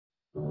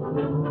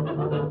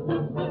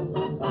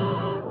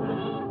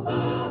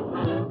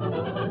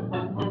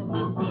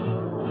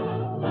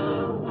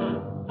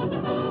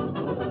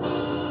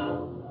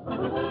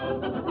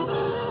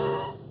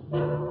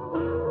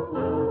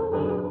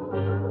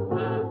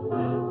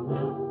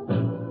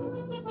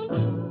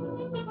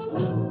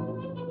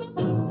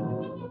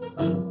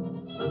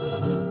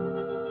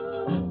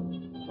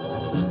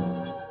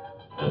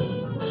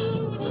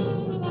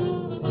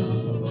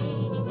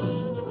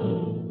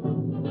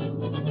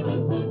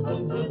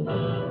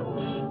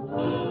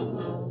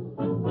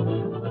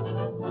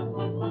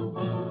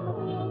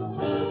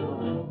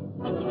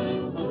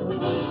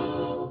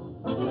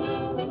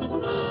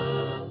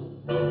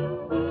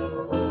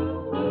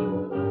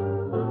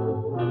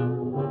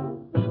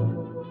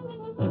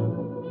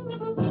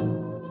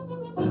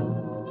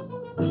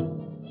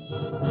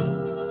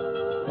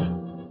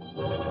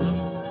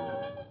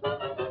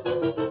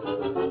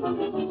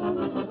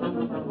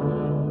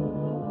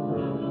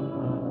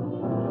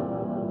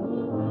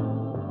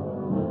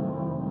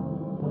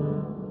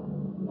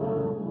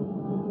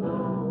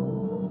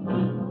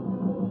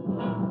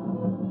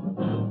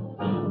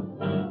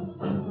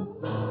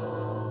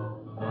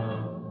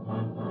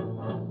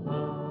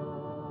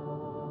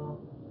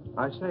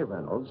I say,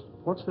 Reynolds,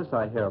 what's this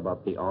I hear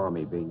about the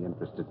Army being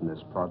interested in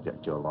this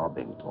project you're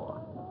lobbying for?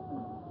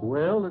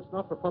 Well, it's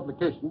not for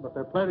publication, but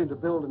they're planning to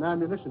build an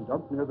ammunition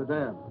dump near the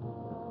dam.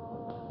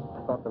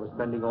 I thought they were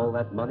spending all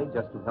that money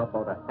just to help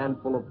out a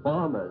handful of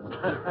farmers.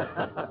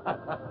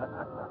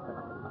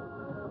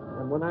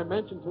 And when I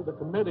mentioned to the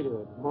committee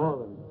that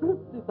more than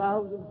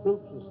 50,000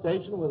 troops were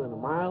stationed within a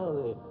mile of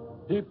the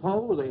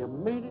depot, they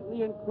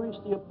immediately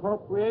increased the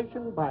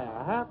appropriation by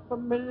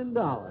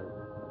 $500,000.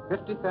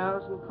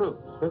 50,000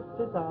 troops.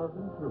 50,000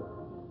 troops.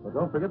 But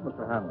don't forget,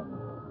 Mr. Hanlon,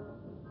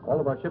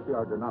 all of our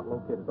shipyards are not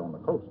located on the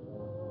coast.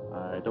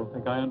 I don't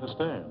think I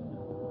understand.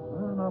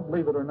 Well, now,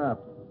 believe it or not,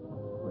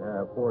 we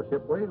have 4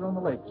 shipways on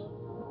the lakes.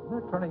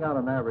 They're turning out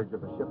an average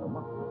of a ship a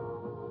month.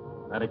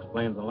 That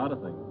explains a lot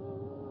of things.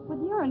 With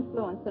your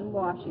influence in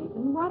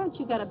Washington, why don't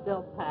you get a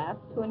bill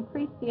passed to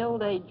increase the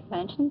old age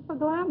pension for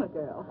glamour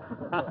girls?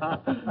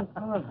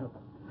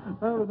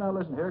 Oh, now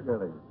listen here,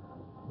 girlie.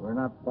 We're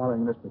not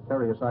following this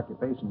precarious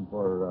occupation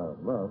for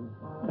love.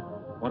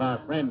 What our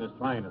friend is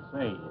trying to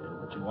say is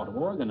that you want to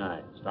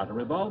organize, start a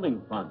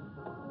revolving fund,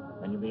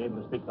 and you'll be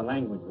able to speak the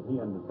language that he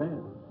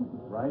understands.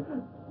 Right?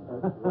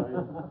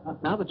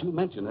 Now that you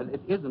mention it,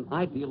 it is an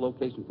ideal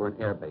location for an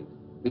air base.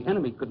 The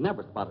enemy could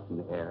never spot it in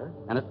the air,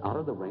 and it's out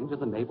of the range of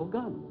the naval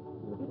gun.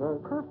 It's very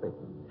perfect.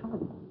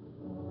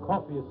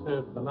 Coffee is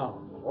served for now.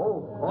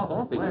 Oh,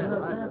 coffee. Well,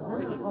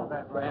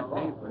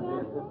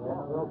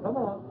 come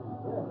on.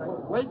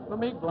 Wait for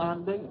me,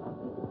 Blondie.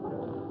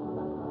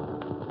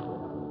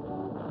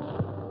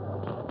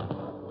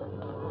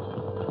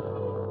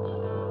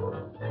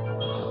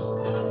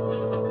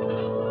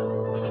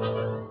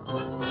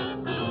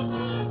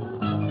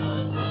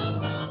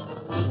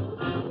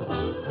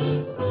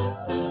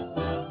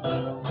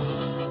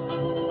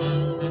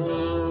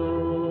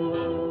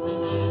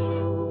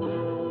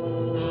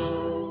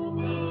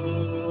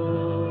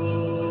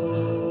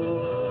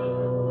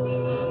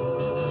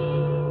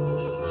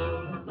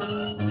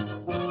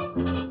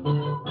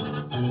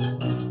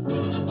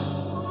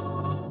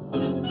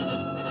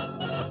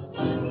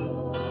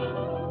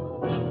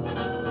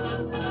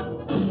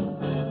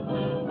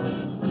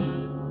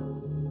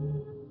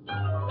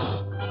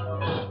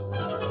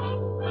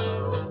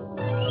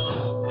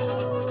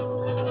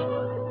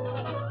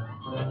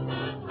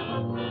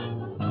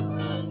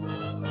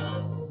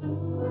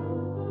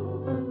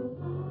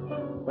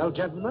 Well,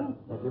 gentlemen,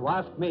 if you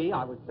ask me,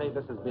 I would say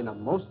this has been a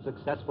most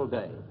successful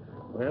day.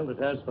 Well, it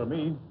has for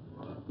me.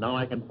 Now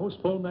I can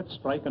postpone that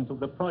strike until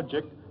the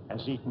project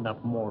has eaten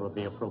up more of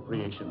the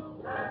appropriation.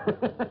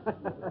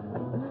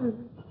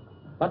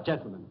 But,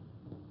 gentlemen,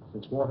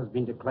 since war has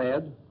been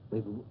declared,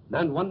 we've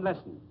learned one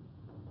lesson.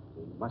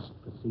 We must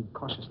proceed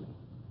cautiously.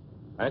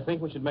 I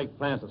think we should make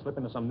plans to slip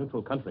into some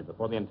neutral country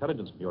before the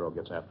Intelligence Bureau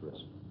gets after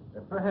us.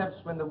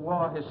 Perhaps when the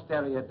war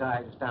hysteria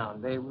dies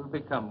down, they will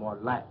become more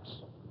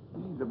lax.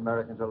 These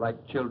Americans are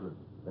like children.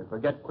 They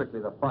forget quickly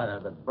the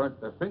fire that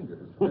burnt their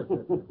fingers.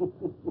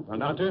 Well,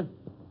 Doctor,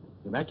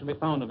 you've actually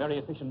found a very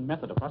efficient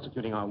method of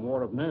prosecuting our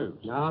war of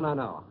nerves. No. I'm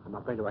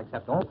not going to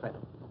accept all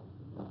credit.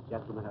 These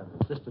gentlemen have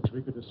insisted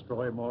We could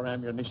destroy more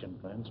ammunition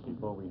plants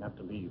before we have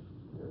to leave.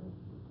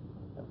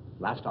 that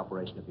last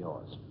operation of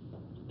yours,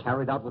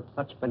 carried out with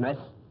such finesse.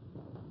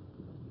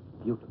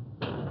 Beautiful.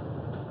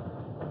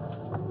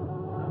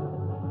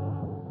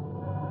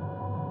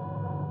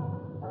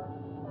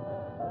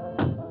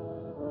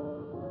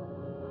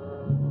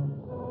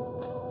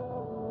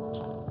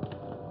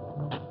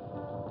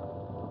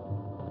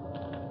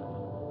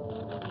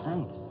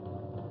 Thanks.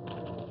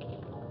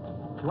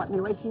 You want any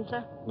rations,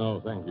 sir?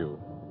 No, thank you.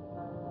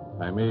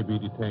 I may be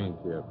detained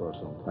here for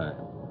some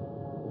time.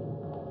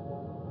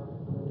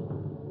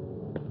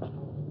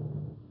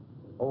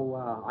 Oh,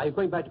 are you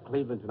going back to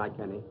Cleveland tonight,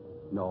 Kenny?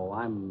 No,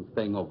 I'm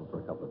staying over for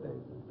a couple of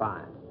days.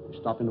 Fine. You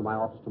stop into my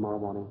office tomorrow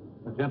morning?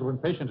 A gentleman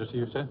patient to see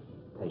you, sir.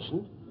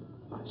 patient.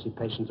 I see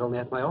patients only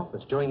at my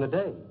office during the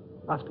day.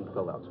 Ask him to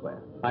go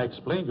elsewhere. I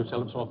explained you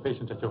seldom saw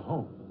patients at your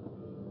home.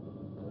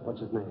 What's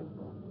his name?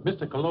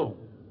 Mr. Cologne,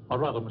 or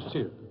rather,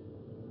 Monsieur.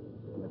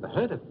 Never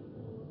heard of him.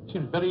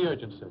 Seems very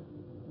urgent, sir.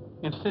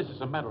 Insists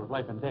it's a matter of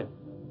life and death.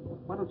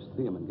 Why don't you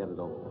see him and get it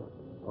over with?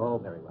 Oh,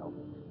 very well.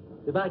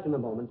 Be back in a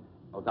moment.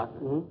 Oh, Doctor,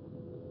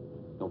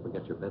 don't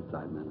forget your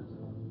bedside manners.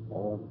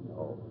 Oh,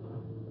 no.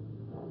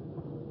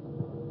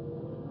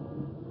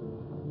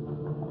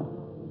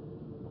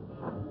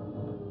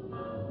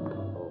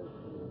 Oh,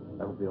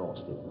 that'll be all,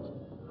 Stevens.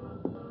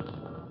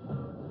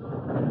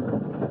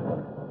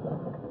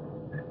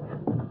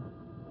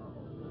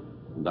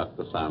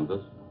 Dr.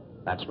 Sanders?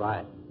 That's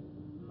right.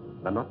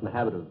 But I'm not in the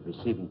habit of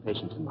receiving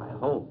patients in my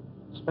home,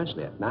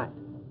 especially at night.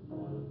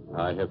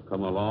 I have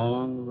come a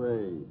long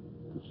way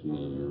to see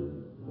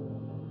you.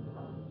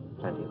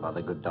 Plenty of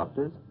other good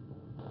doctors.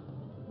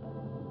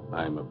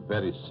 I'm a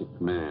very sick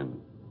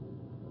man.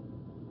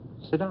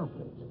 Sit down,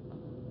 please.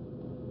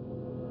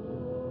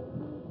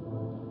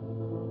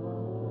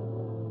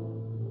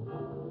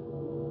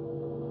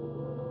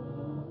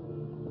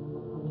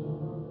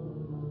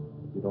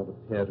 You don't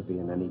appear to be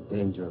in any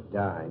danger of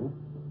dying.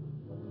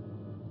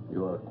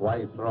 You are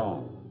quite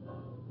wrong.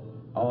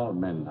 All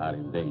men are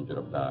in danger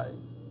of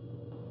dying.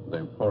 The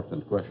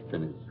important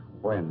question is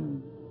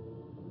when.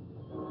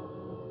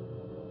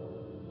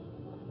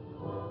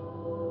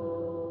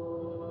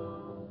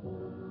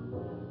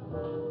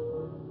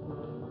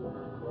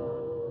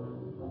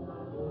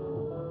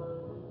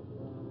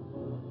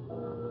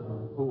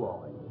 Who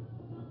are you?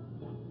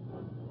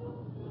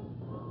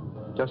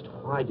 Just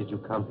why did you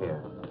come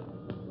here?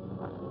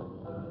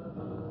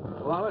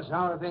 Wallace,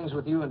 how are things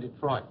with you in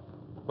Detroit?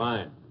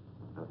 Fine.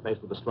 I'm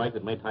faced with a strike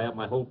that may tie up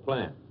my whole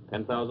plan.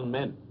 10,000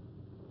 men.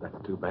 That's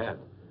too bad.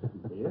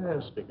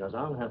 Yes, because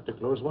I'll have to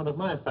close one of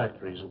my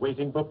factories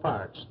waiting for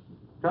parts.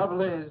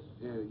 Trouble is,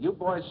 you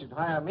boys should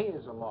hire me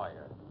as a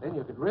lawyer. Then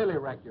you could really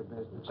wreck your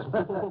business.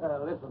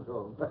 Listen to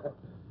him.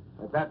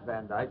 At that,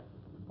 Van Dyke,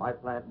 my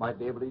plant might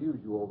be able to use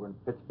you over in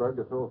Pittsburgh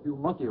to throw a few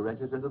monkey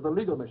wrenches into the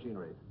legal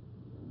machinery.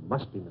 You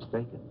must be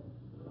mistaken.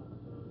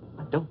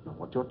 I don't know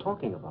what you're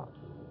talking about.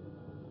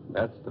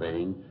 That's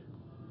strange.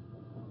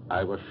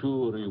 I was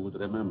sure you would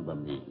remember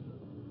me.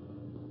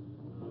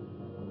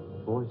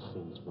 Voice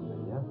seems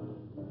familiar,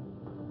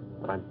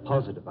 but I'm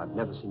positive I've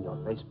never seen your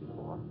face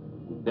before.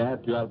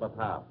 That you are but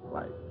half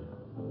right.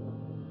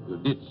 You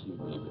did see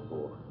me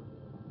before.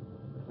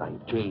 But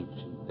I changed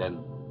since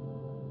then.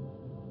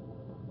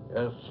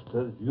 Just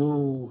as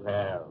you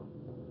have.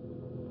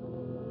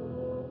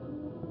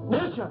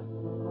 Melcher!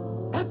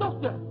 Herr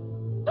Doctor!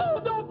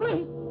 No,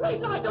 please!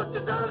 Please, I don't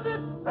deserve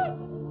this!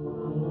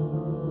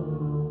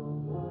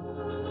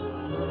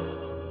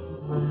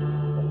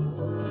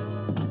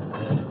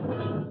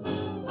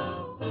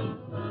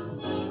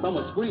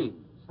 Someone screamed.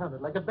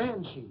 Sounded like a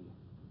banshee.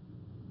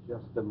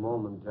 Just a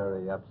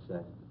momentary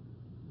upset.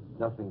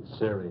 Nothing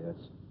serious.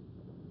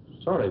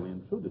 Sorry we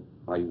intruded.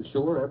 Are you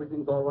sure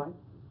everything's all right?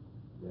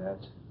 Yes,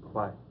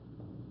 quite.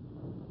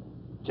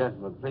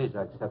 Gentlemen, please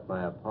accept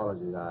my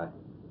apology. I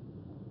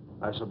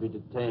shall be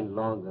detained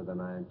longer than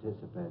I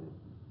anticipated.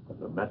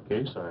 In that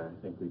case, I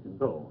think we can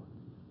go.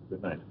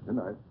 Good night. Good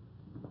night.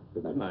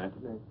 Good night.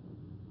 Good night.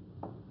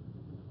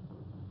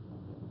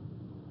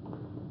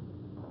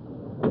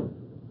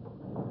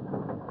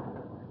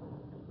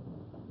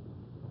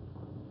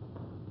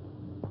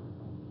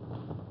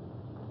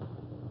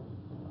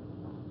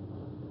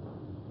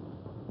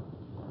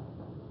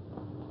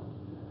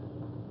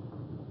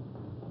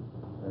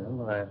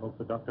 Well, I hope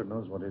the doctor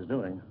knows what he's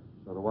doing.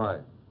 So do I.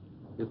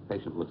 This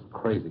patient looks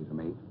crazy to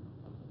me.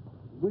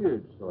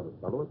 Weird sort of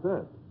fellow at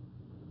that.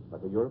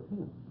 Like a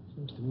European.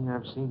 Seems to me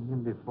I've seen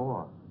him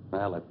before.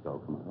 Well, let's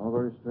go. Come on. All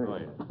very strange. Oh,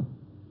 yeah.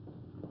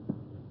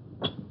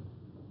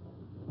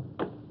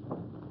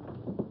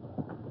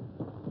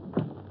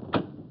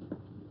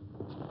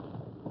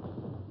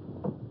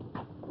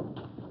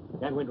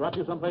 Can't we drop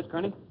you someplace,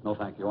 Kearney? No,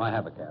 thank you. I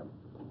have a cab.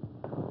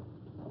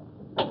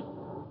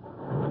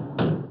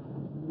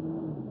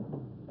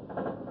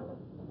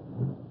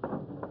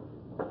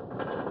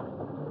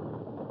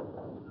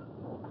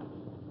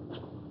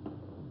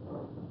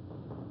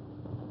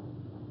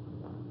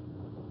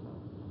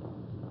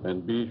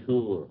 And be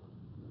sure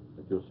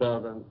that your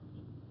servant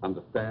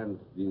understands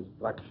the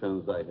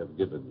instructions I have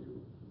given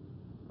you.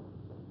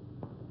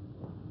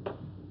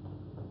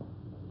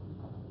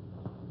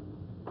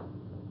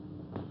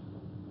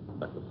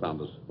 Dr.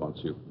 Sanders wants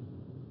you.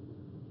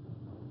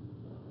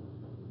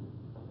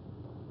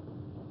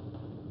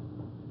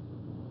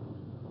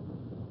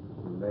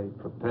 You may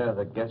prepare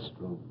the guest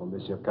room for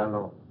Monsieur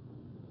Callon.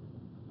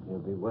 He'll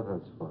be with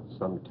us for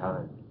some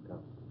time to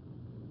come.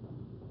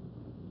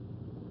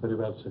 Very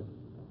well, sir.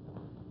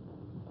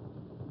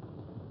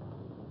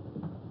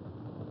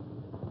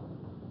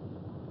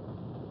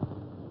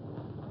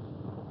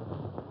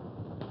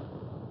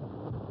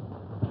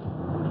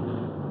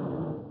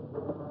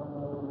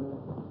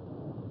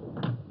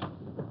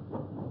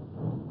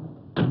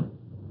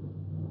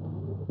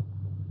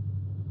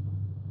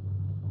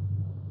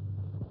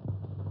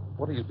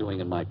 What are you doing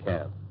in my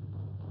cab?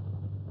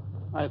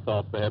 I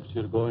thought perhaps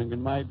you're going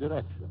in my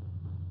direction.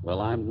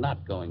 Well, I'm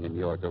not going in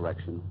your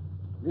direction.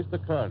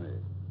 Mr. Kearney,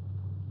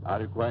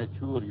 are you quite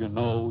sure you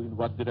know in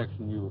what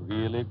direction you're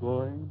really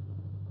going?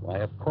 Why,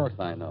 of course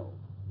I know.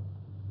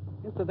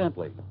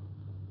 Incidentally,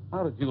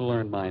 how did you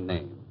learn my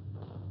name?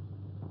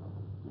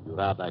 Did you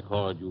rather I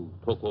called you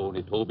Toko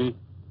Nitobi?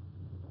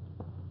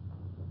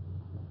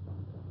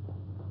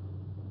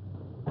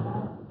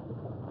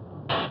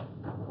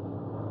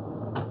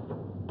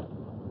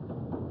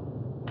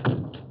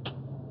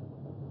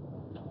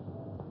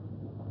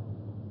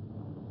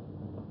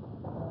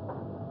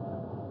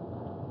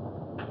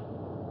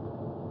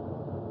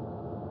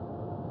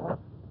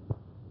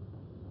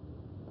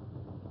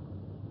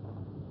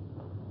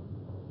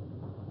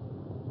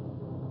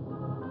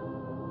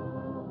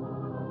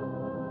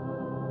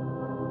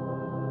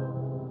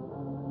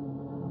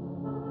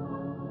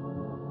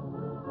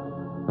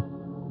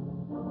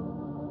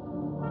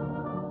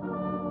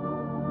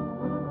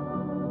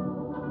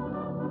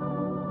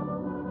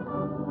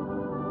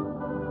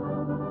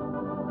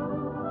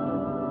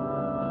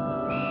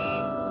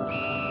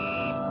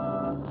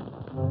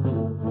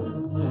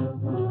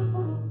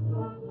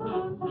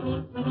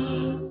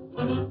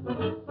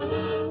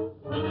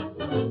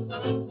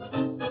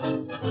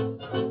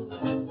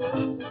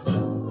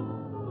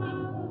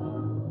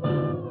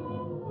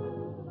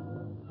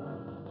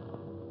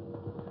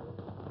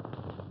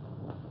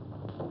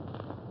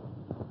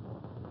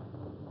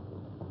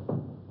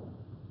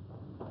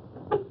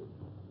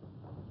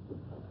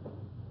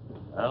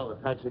 Well, the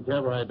taxi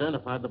cabber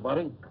identified the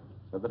body.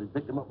 Said that he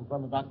picked him up in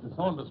front of Dr.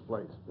 Saunders'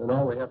 place. Then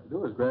all we have to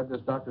do is grab this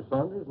Dr.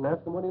 Saunders and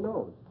ask him what he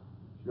knows.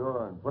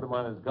 Sure, and put him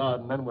on his guard,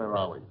 and then where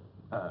are we?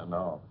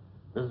 No.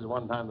 This is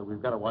one time that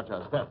we've got to watch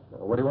our step.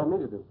 What do you want me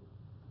to do?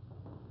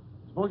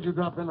 Suppose you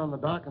drop in on the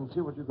dock and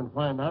see what you can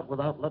find out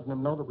without letting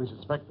him know that we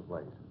suspect the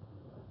place.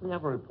 We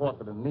have a report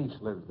that a niece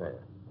lives there.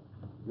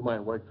 You might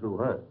work through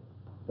her.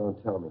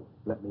 Don't tell me.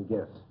 Let me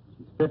guess.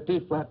 She's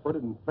 50,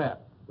 flat-footed, and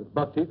fat, with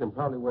buck teeth and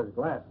probably wears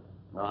glasses.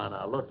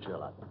 Now, look,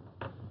 Sherlock.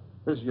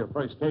 This is your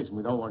first case, and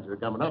we don't want you to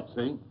come it up,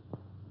 see?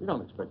 We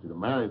don't expect you to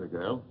marry the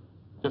girl.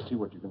 Just see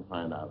what you can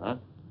find out, huh?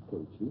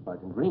 Okay, Chief, I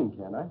can dream,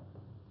 can't I?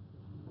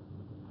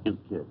 You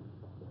kid.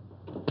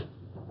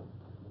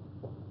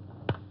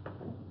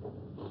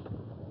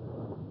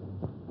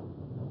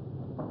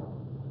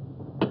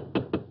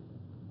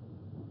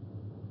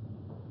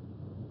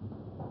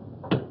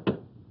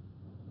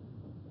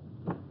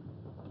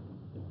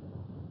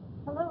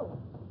 Hello.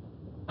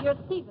 You're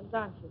Stevens,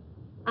 aren't you?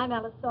 I'm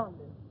Alice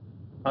Saunders.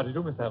 How do you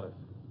do, Miss Alice?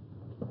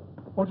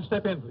 Won't you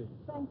step in, please?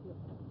 Thank you.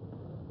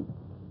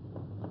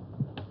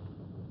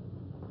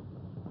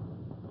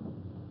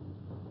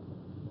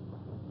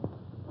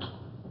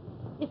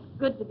 It's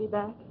good to be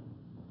back.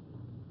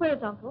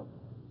 Where's Uncle?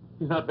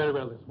 He's not very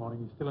well this morning.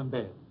 He's still in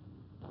bed.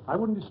 I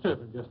wouldn't disturb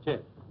him just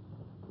yet.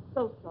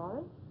 So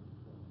sorry.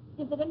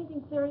 Is it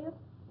anything serious?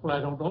 Well, I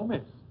don't know,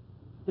 miss.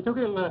 He took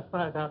ill last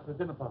night after the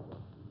dinner party.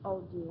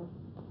 Oh, dear.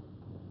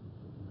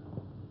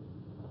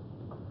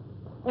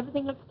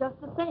 Everything looks just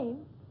the same.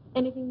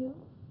 Anything new?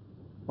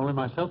 Only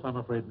myself, I'm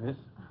afraid, miss.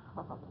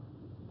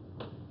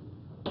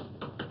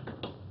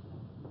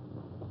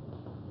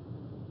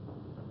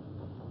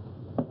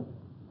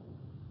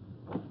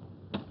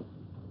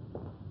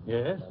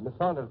 Yes? Miss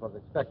Saunders was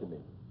expecting me.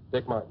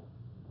 Dick Martin.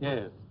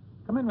 Yes.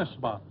 Come in, Mr.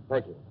 Martin.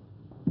 Thank you.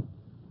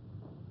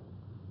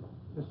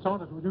 Miss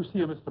Saunders, would you see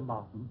Mr.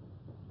 Martin?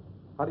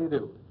 How do you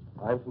do?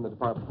 I'm from the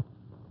department.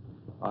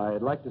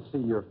 I'd like to see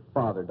your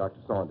father,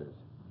 Dr. Saunders.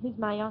 He's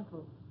my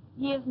uncle.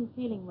 He isn't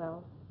feeling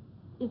well.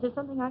 Is there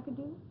something I could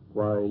do?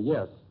 Why,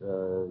 yes.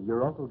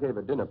 Your uncle gave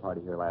a dinner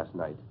party here last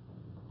night.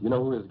 You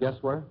know who his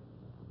guests were?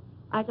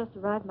 I just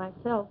arrived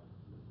myself.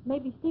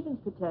 Maybe Stevens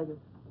could tell you.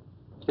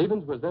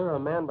 Stevens, was there a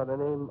man by the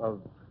name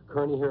of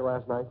Kearney here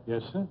last night?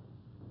 Yes, sir.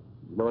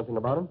 You know anything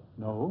about him?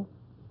 No.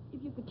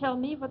 If you could tell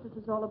me what this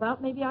is all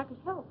about, maybe I could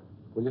help.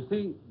 Well, you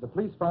see, the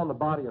police found the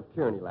body of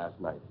Kearney last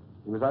night.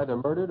 He was either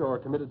murdered or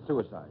committed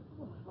suicide.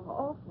 Oh, how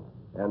awful.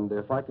 And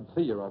if I could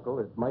see your uncle,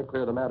 it might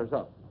clear the matters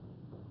up.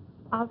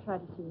 I'll try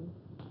to see him.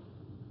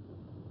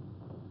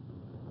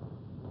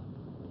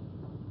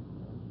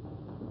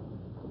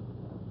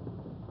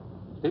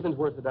 Stevens,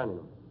 where's the dining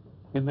room?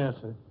 In there,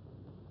 sir.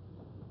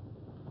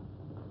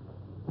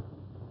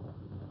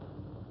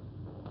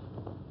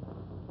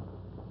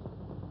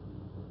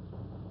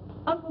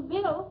 Uncle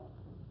Bill?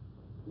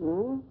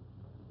 Hmm?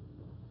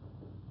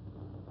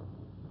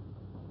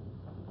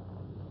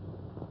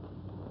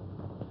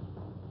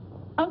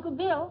 Uncle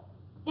Bill,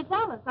 it's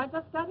Alice. I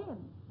just got in.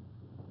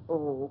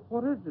 Oh,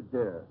 what is it,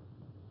 dear?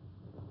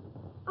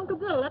 Uncle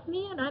Bill, let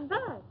me in. I'm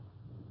back.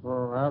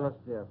 Oh, Alice,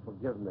 dear,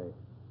 forgive me.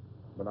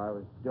 But I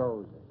was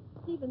dozing.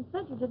 Stephen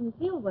said you didn't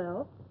feel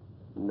well.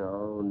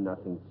 No,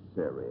 nothing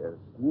serious.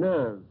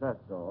 Nerves,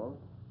 that's all.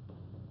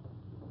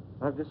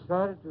 I've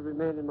decided to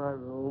remain in my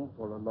room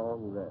for a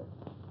long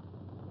rest.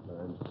 But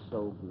I'm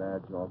so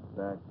glad you're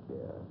back,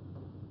 dear.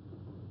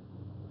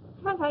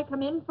 Can't I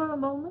come in for a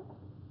moment?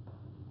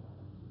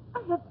 I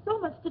have so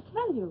much to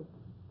tell tell you.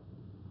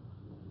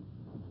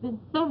 It's been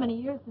so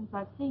many years since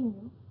I've seen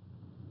you.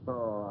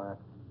 Oh,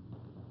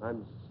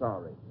 I'm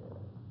sorry.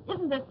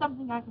 Isn't there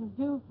something I can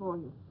do for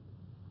you?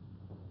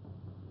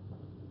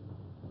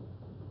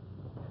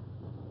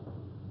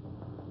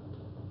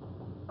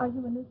 Are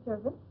you a new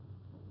servant?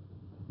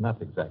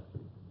 Not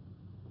exactly.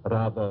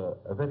 Rather,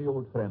 a very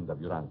old friend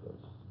of your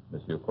uncle's,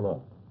 Monsieur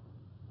Cologne.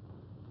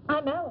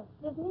 I'm Alice,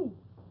 his niece.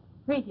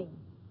 Greetings.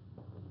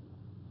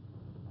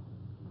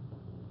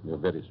 You're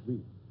very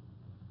sweet.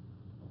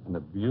 And a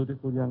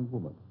beautiful young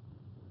woman.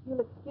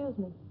 You'll excuse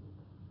me.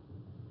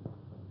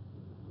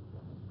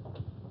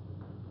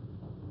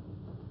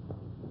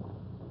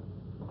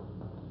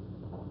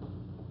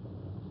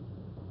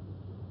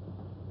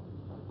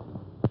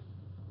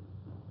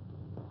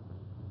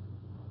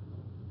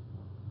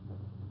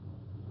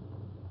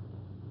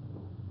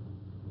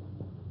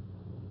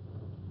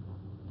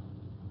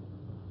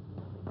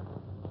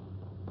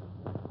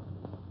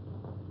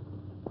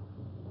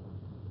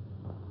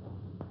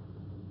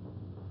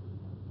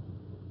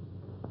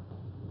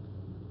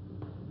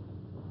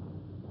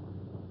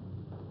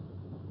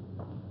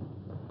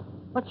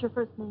 What's your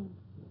first name?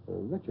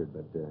 Richard,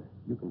 but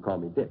you can call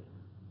me Dick.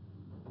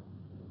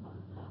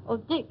 Oh,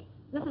 Dick.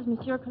 This is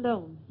Monsieur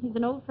Cologne. He's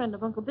an old friend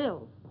of Uncle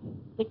Bill's.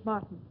 Dick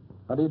Martin.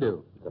 How do you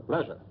do? It's a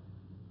pleasure.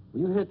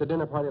 Were you here at the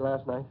dinner party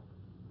last night?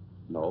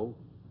 No,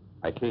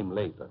 I came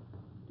later.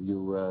 Do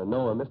you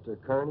know a Mr.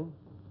 Kearney?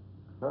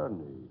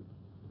 Kearney?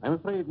 I'm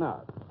afraid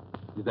not.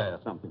 Is there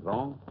something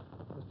wrong?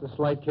 Just a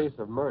slight case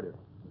of murder.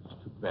 It's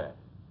too bad.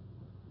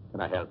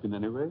 Can I help in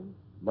any way?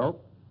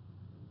 Nope.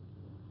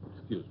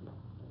 Excuse me.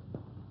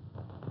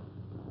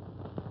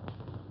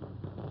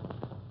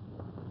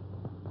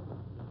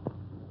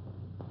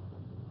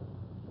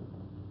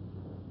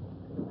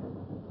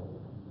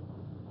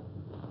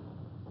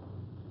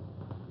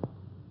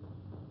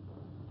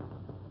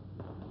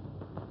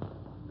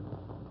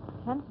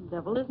 Handsome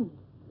devil, isn't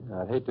he?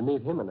 I'd hate to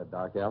meet him in a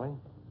dark alley.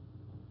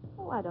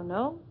 Oh, I don't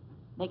know.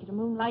 Make it a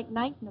moonlight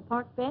night in a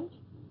park bench.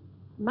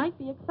 Might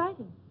be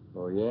exciting.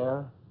 Oh,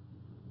 yeah?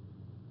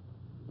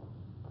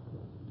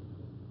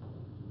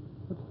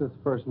 What's this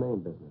first name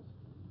business?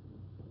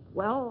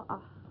 Well,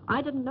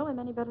 I didn't know him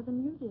any better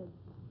than you did.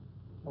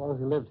 How long has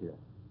he lived here?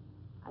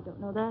 I don't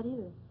know that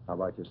either. How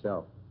about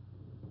yourself?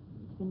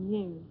 It's been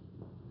years.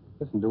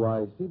 Listen, do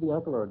I see the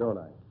uncle or don't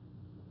I?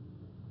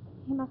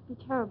 He must be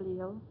terribly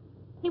ill.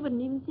 He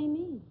wouldn't even see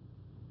me.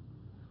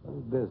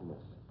 Funny business.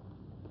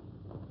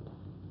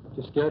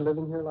 You scared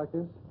living here like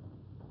this?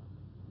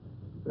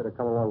 You better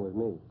come along with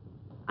me.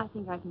 I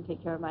think I can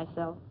take care of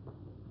myself.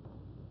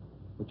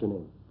 What's your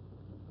name?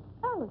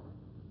 Alice.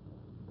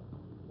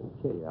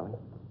 Okay, Allie.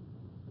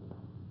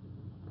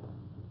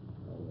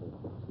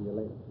 I'll see you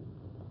later.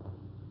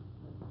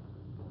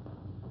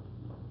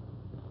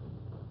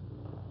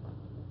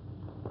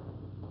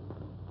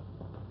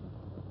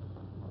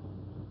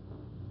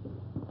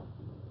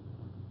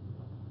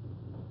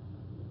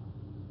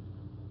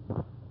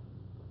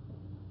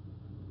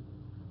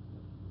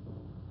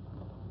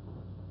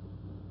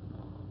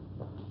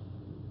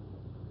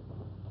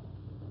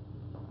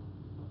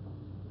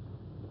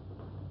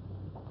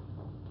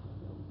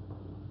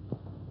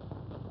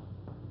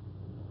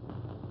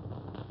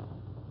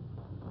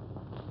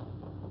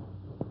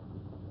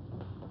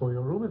 Oh,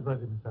 your room is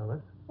ready, Miss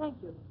Alice. Thank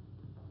you.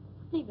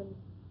 Stephen,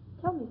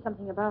 tell me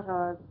something about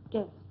our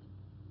guest.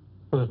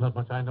 Well, there's not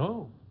much I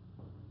know.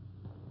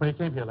 When he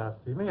came here last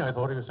evening, I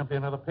thought he was simply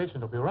another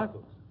patient of your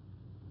uncle's.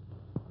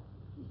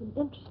 He's an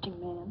interesting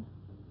man.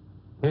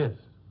 Yes,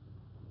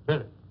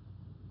 very.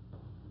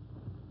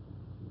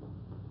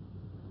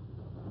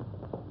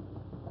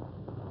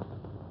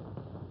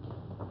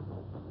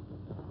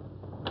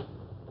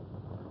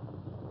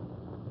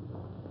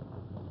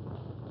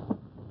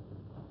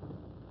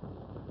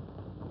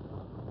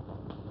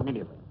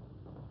 Immediately.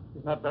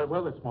 He's not very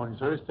well this morning,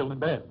 sir. He's still in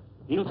bed.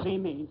 He'll see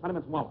me.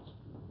 Tenement Wallace.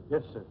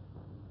 Yes, sir.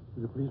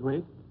 Will you please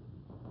wait?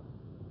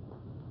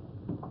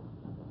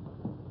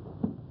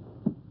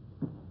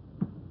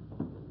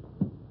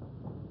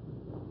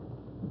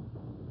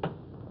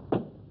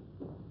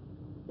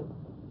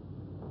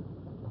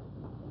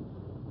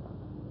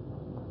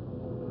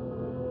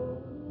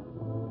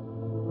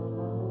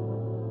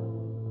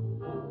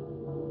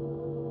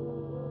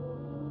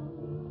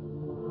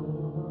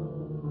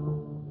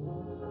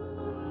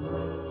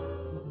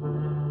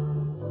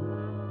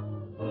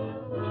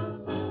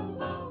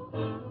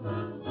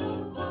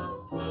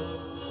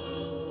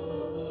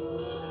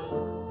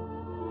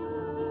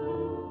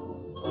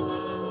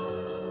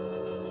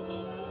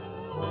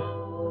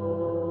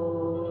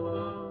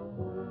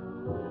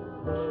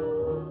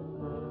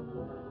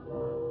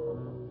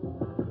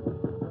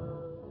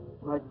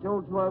 I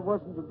told you I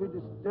wasn't to be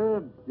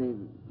disturbed,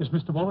 Stephen. It's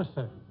Mr. Wallace,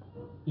 sir.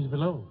 He's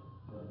below.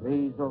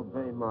 Please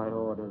obey my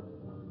orders.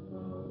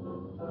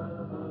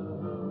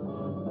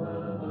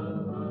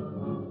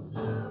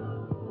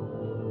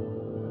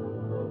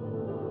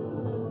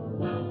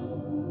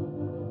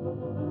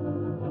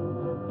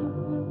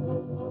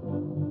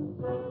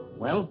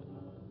 Well?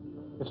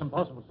 It's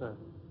impossible, sir.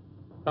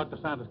 Dr.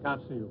 Sanders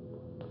can't see you.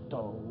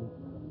 Oh.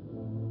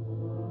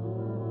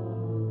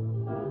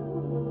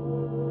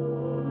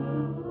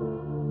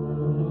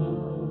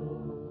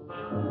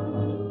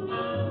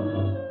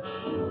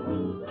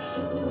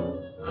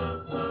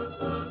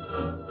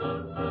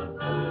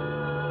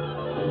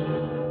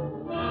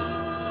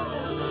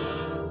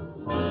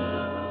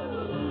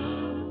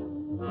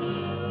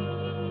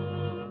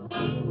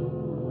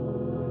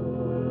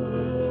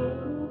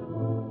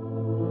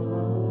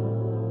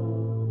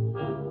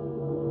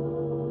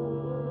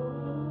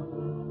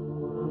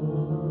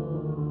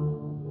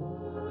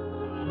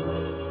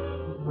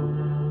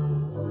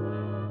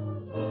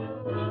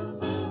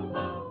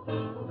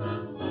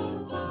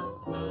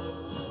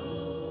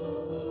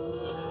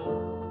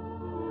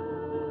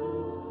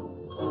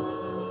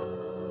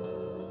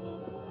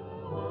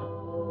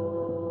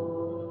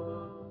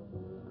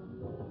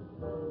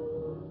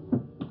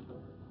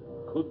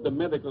 Could the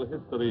medical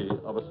history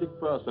of a sick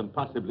person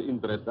possibly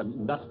interest an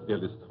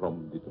industrialist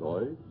from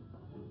Detroit?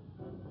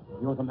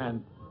 You're the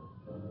man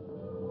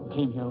who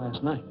came here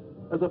last night.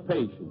 As a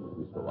patient,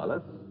 Mr.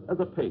 Wallace, as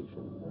a patient.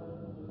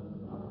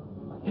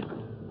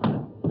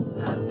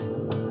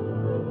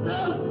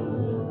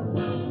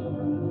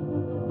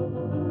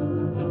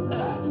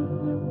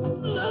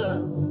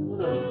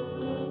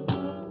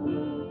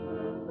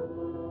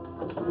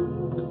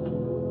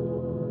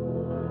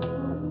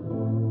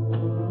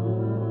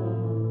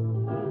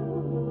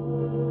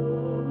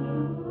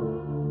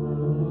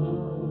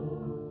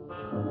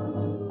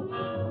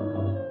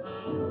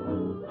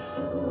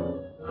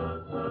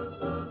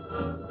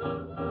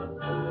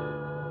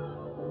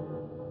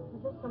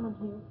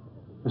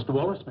 Mr.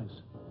 Wallace, miss.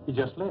 He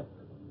just left.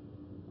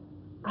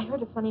 I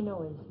heard a funny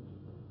noise.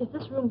 Is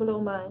this room below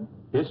mine?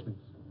 Yes, miss.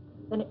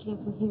 Then it came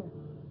from here.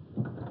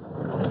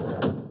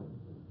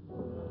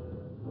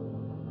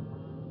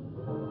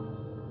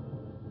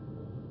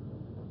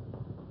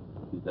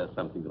 Is there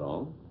something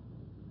wrong?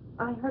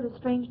 I heard a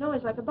strange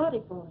noise like a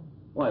body falling.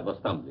 Oh, I was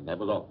stumbling. I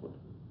was awkward.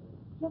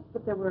 Yes,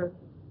 but there were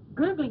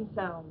gurgling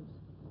sounds.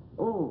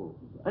 Oh,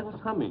 I was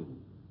humming.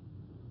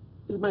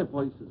 Is my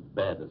voice as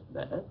bad as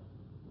that?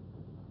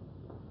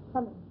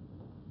 Humming.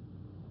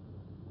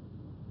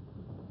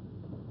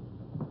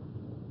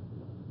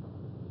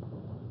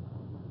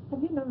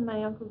 Have you known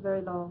my uncle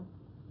very long?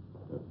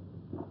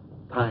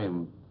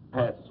 Time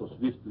passed so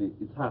swiftly,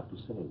 it's hard to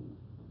say.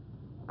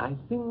 I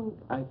think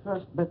I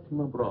first met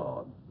him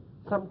abroad.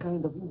 Some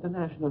kind of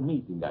international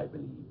meeting, I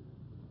believe.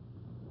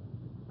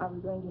 Are we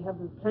going to have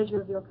the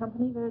pleasure of your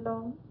company very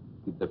long?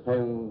 It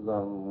depends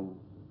on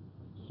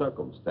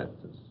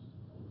circumstances.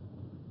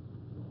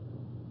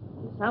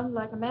 You sound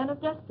like a man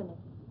of destiny.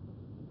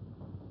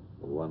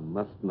 One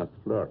must not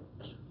flirt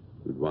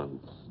with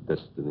one's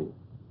destiny.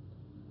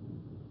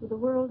 With the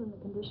world and the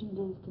condition it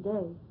is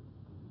today,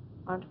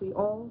 aren't we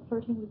all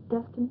flirting with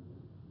destiny?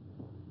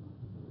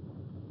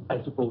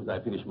 I suppose I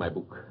finished my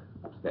book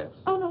upstairs.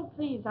 Oh, no,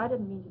 please. I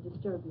didn't mean to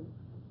disturb you.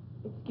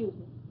 Excuse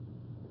me.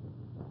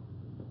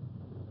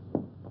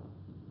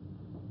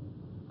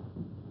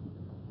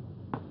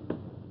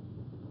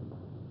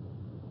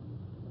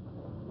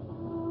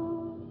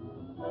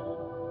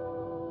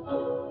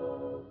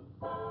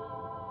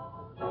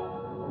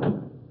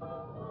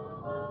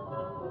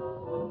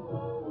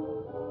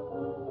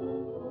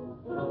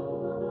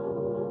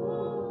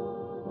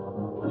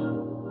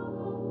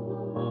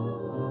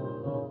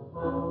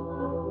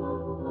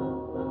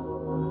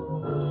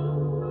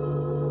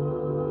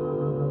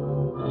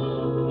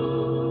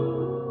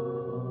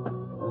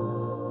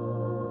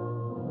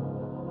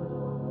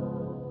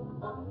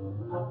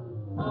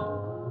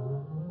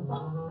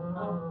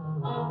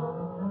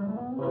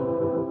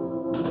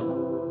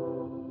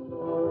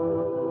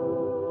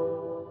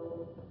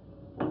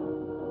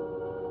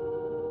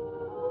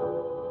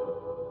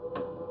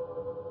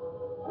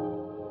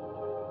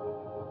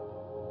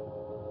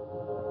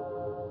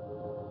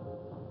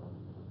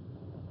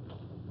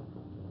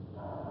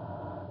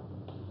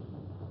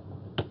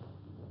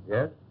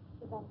 Yes?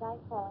 Van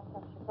Dyke calling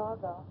from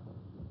Chicago.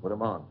 Put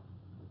him on.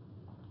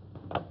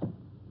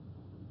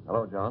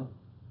 Hello, John.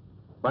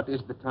 What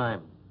is the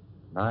time?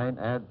 9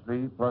 add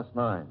 3 plus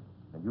 9.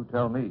 And you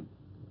tell me.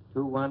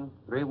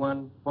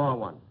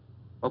 213141.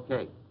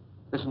 Okay.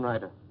 Listen,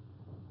 Ryder.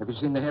 Have you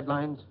seen the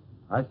headlines?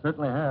 I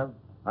certainly have.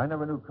 I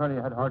never knew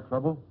Curly had heart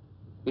trouble.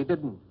 He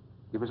didn't.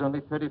 He was only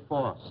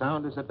 34.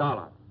 Sound as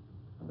 $1.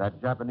 And that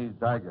Japanese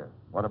Tiger.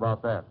 What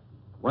about that?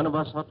 One of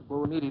us ought to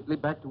go immediately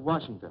back to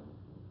Washington.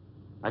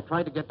 I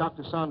tried to get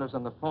Dr. Saunders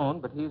on the phone,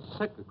 but he's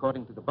sick,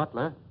 according to the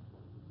butler.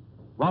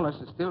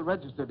 Wallace is still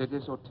registered at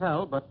his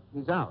hotel, but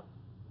he's out.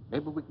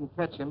 Maybe we can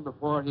catch him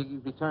before he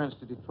returns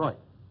to Detroit.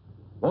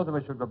 Both of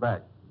us should go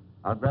back.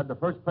 I'll grab the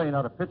first plane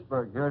out of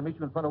Pittsburgh here and meet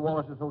you in front of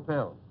Wallace's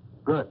hotel.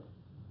 Good.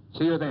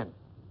 See you then.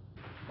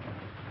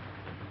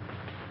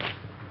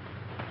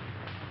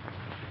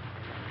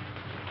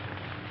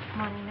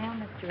 Morning mail,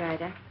 Mr.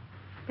 Ryder.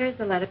 Here's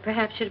a letter.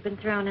 Perhaps should have been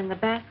thrown in the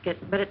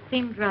basket, but it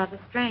seemed rather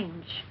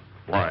strange.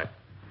 Why?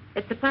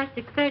 It's a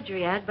plastic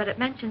surgery ad, but it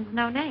mentions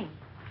no name.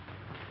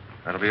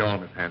 That'll be all,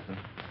 Miss Hanson.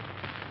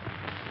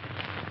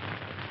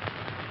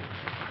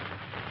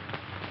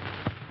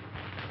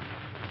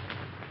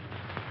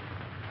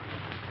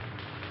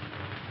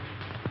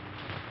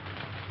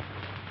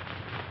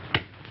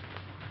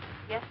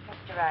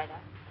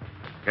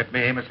 Get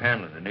me Amos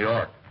Hanlon in New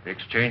York, the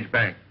Exchange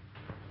Bank.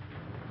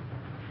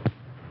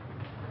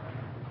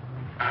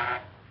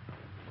 Mr.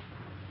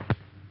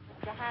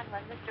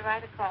 Hanlon, Mr.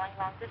 Ryder calling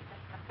long distance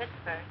from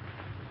Pittsburgh.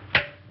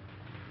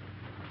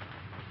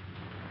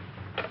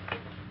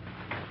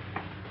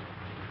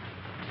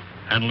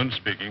 Hanlon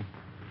speaking.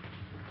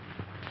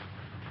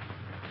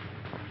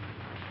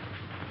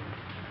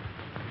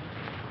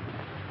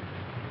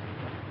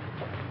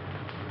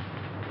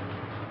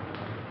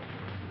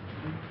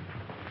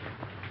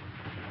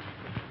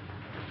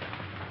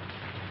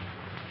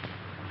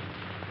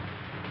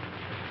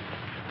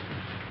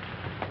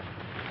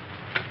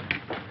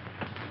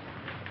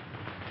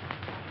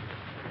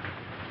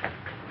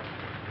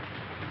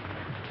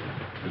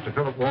 Mr.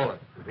 Philip Wallace,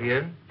 is he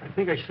in? I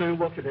think I saw him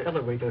walk to the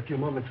elevator a few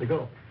moments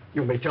ago.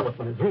 You may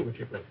telephone his room if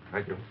you please.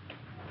 Thank you.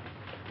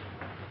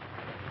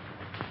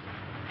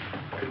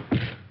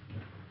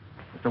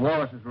 Mr.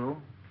 Wallace's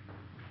room.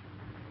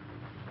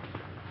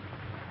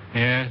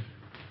 Yes?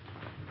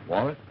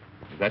 Wallace,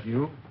 is that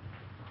you?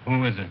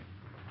 Who is it?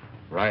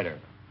 Ryder.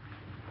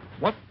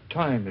 What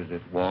time is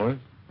it, Wallace?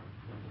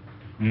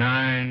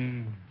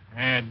 9,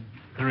 add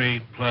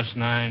 3 plus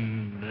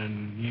 9,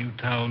 and you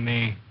tell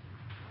me...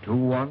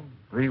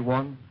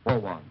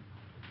 213141.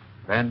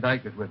 Van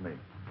Dyke is with me.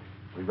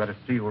 We've got to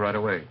see you right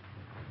away.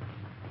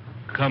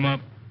 Come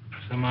up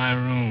to my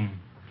room.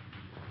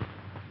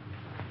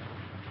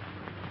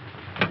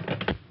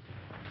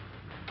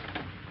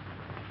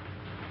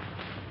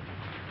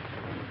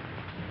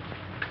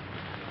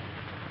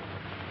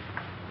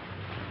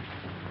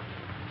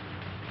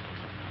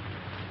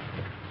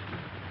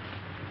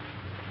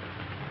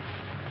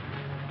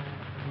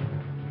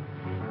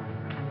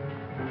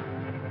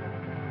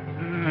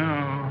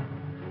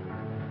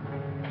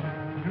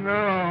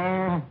 No.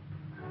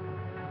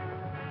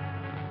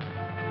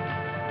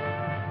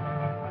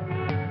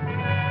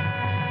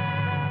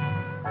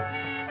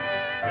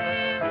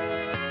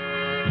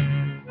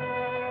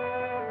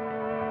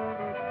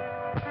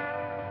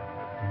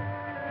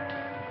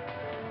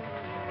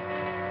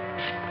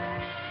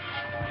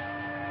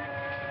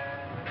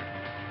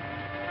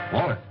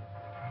 Wallace.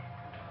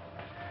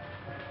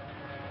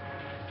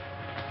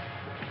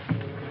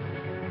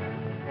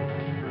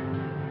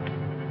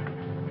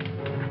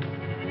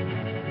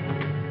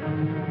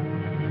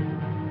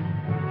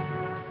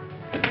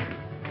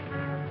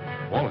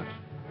 Wallace.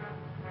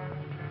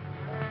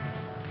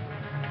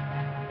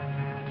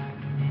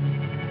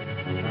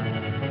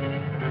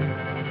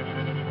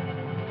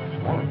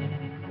 Wallace.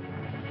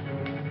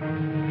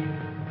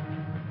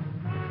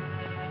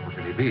 Where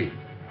could he be?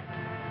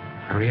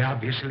 Very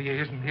obviously he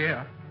isn't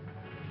here.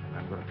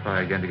 I'm going to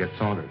try again to get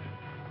Saunders.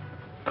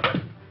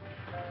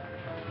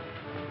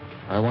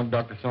 I want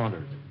Dr.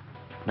 Saunders.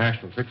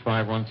 National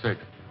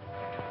 6516.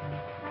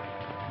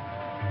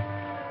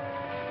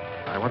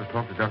 I want to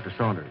talk to Dr.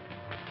 Saunders.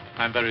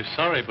 I'm very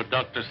sorry, but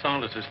Dr.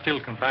 Saunders is still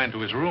confined to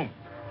his room.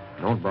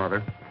 Don't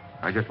bother.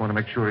 I just want to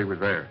make sure he was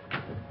there.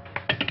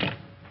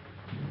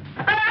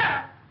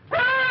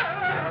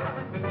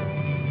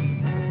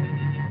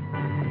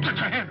 Took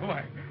your hand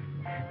away.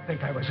 I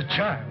think I was a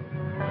child.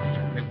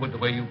 It would the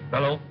way you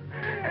bellow.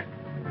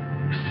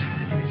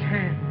 His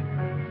hand.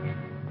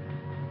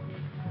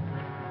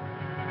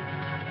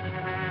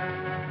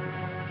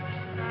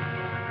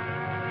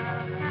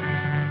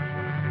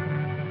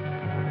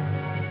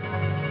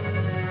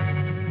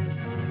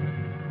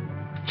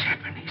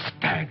 Japanese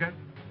dagger.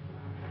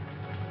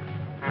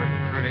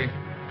 Pretty.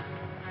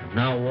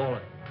 Now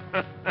Wallace.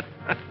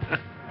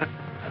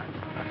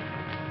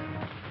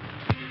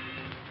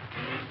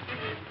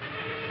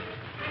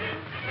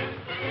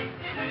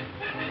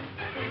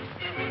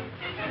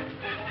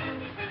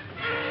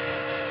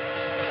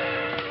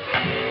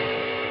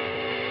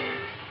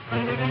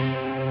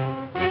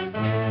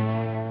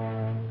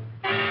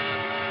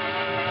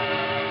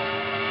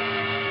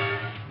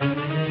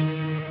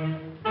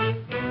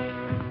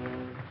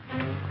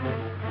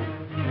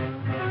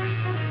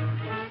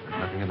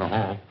 Nothing in the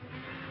hall.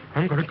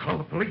 I'm going to call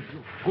the police,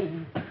 you fool.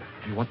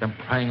 You want them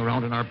prying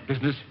around in our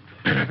business?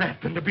 Better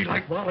that than to be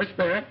like Wallace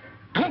there.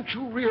 Don't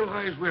you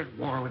realize we're at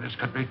war with this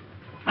country?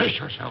 Brace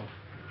yourself.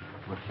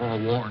 We're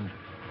forewarned.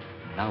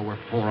 Now we're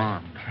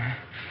forearmed.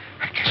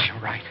 I guess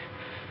you're right.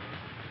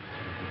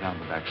 Go down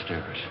the back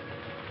stairs.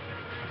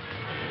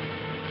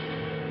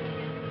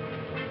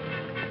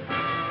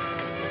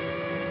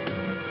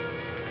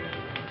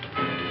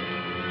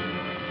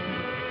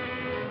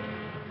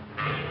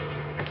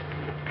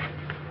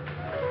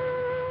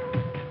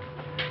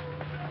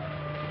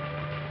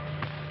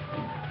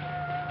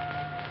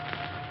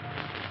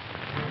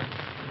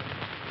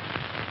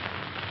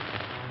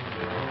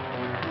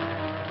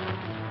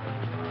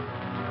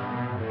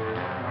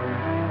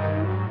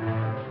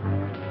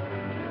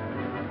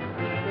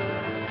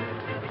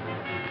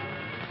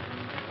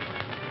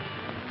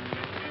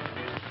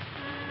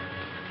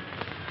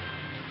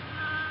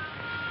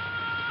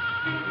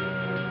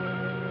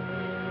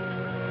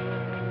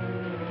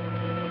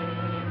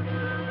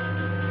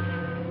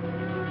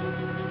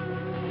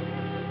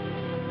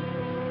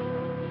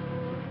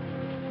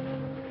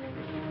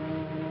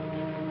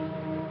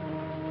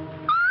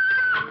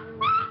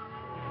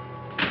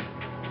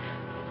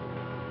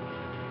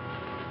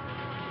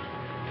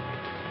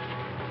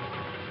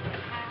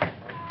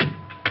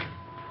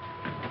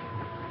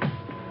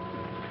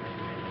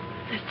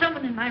 There's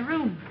someone in my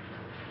room.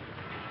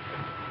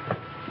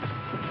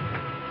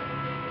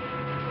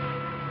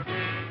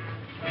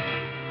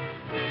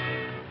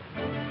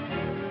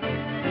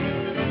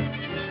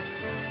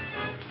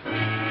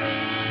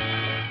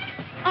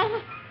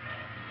 Oh,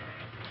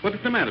 What is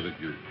the matter with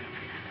you?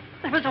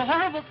 there was a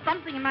horrible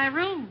something in my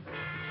room.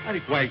 Are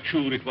you quite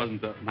sure it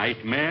wasn't a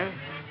nightmare?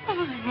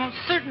 Oh, it most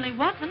certainly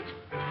wasn't.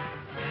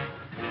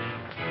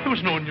 There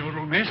was no one in your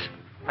room, miss.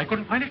 I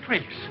couldn't find a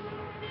trace.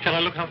 Shall I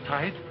look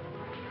outside?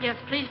 Yes,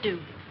 please do.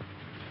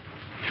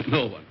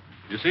 No one.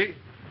 You see?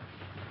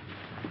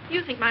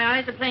 You think my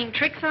eyes are playing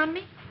tricks on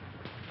me?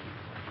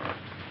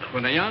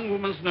 When a young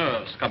woman's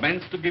nerves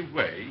commence to give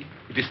way,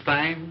 it is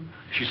time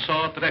she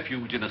sought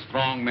refuge in a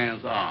strong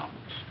man's arms.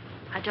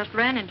 I just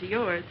ran into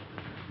yours.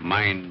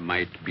 Mine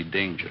might be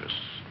dangerous.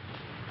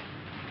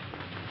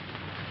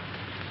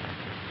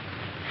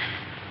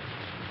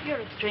 You're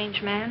a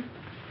strange man.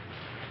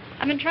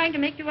 I've been trying to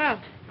make you out.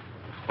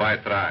 Why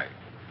try?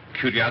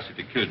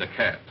 Curiosity killed a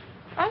cat.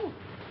 Oh,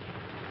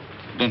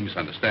 Don't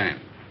misunderstand.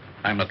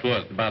 I'm not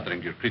worth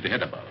bothering your pretty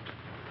head about.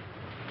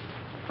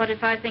 what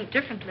if I think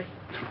differently?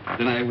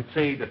 Then I would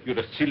say that you're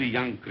a silly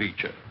young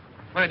creature.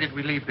 Why did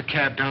we leave the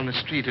cab down the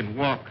street and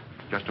walk?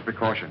 Just a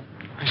precaution.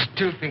 I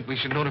still think we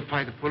should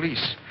notify the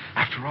police.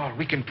 After all,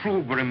 we can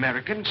prove we're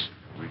Americans.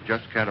 We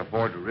just can't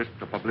afford to risk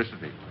the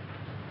publicity.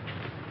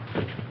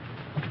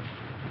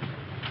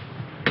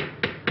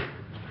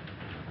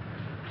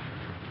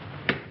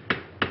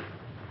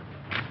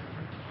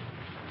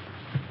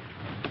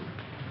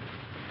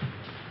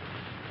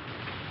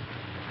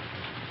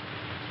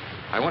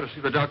 I want to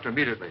see the doctor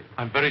immediately.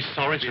 I'm very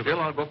sorry, sir. Bill,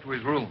 I'll go up to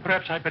his room.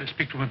 Perhaps I'd better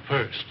speak to him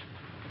first.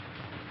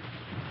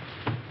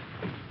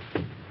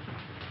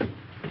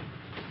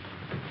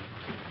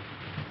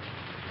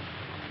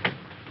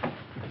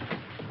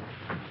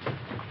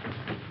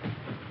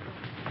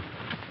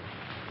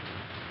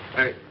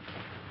 Hey.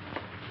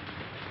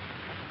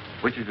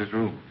 Which is his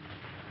room?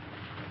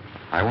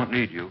 I won't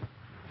need you.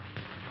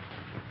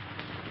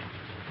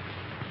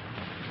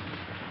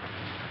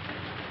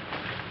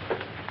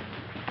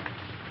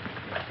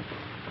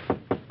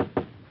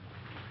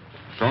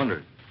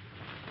 Saunders.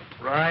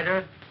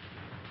 Ryder,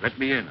 Let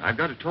me in. I've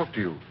got to talk to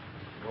you.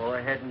 go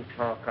ahead and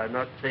talk. I'm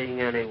not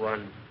seeing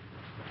anyone.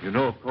 You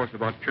know, of course,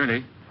 about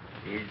Kearney.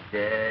 He's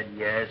dead,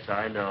 yes,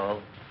 I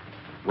know.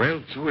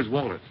 Well, so is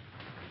Wallace.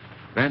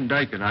 Van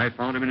Dyke and I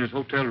found him in his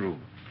hotel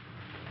room.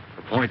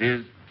 The point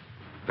is,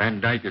 Van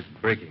Dyke is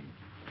breaking.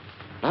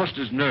 Lost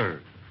his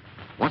nerve.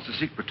 Wants to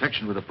seek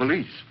protection with the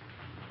police.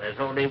 There's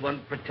only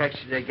one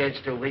protection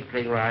against a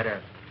weakling,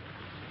 Ryder.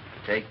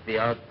 Take the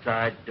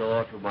outside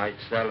door to my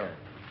cellar.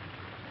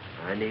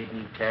 I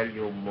needn't tell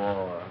you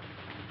more.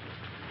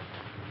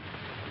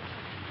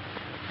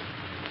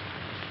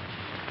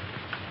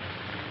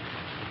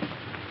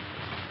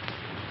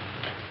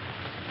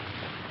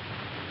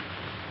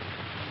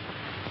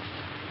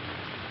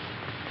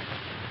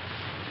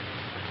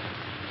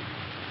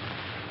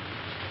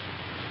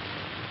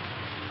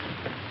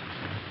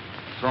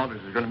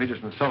 Saunders is going to meet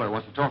us in the cellar.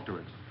 Wants to talk to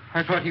us.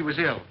 I thought he was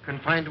ill,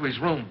 confined to his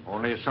room.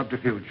 Only a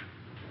subterfuge.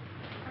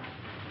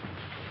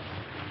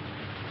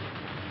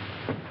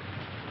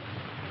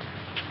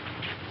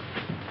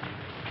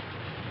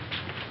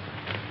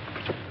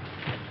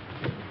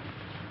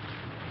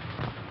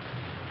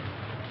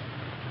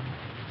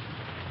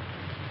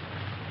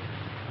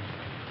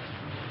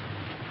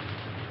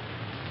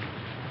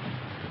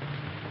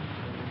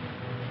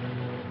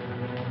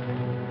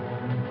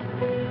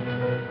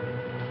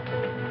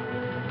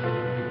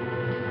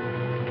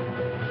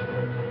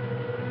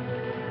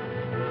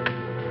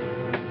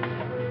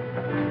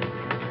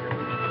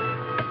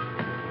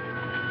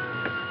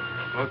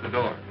 Close the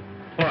door.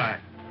 Why?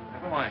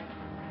 Never mind.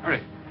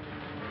 Hurry.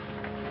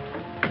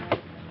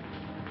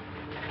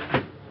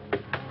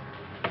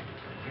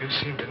 You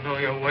seem to know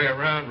your way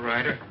around,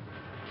 Ryder.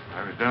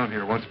 I was down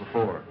here once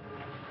before.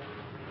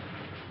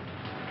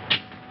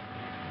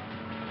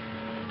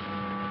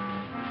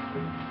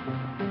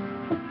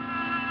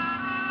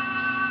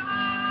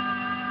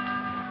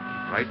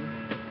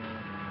 Frightened?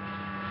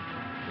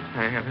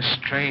 I have a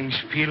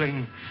strange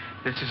feeling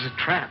this is a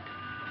trap.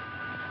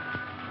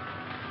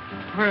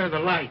 Where are the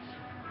lights?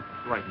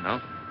 Right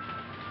enough.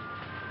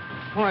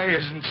 Why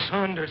isn't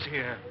Saunders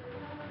here?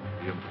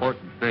 The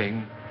important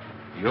thing,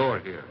 you're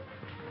here.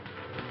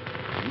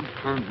 You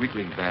turned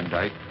weakling, Van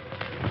Dyke.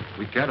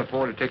 We can't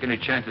afford to take any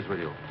chances with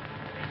you.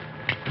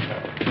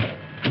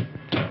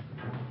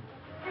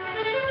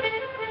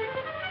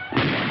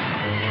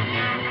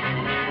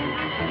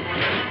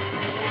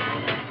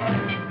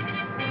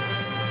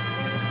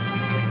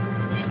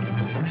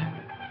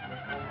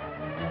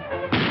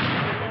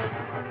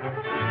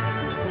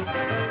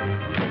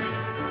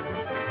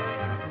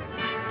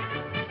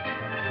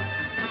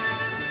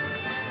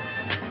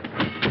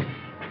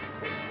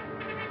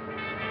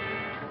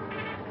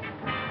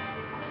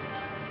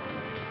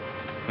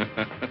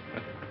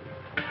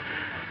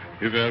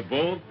 You were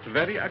both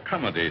very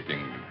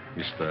accommodating,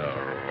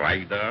 Mr.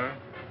 Ryder.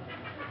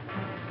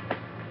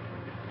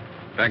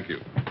 Thank you.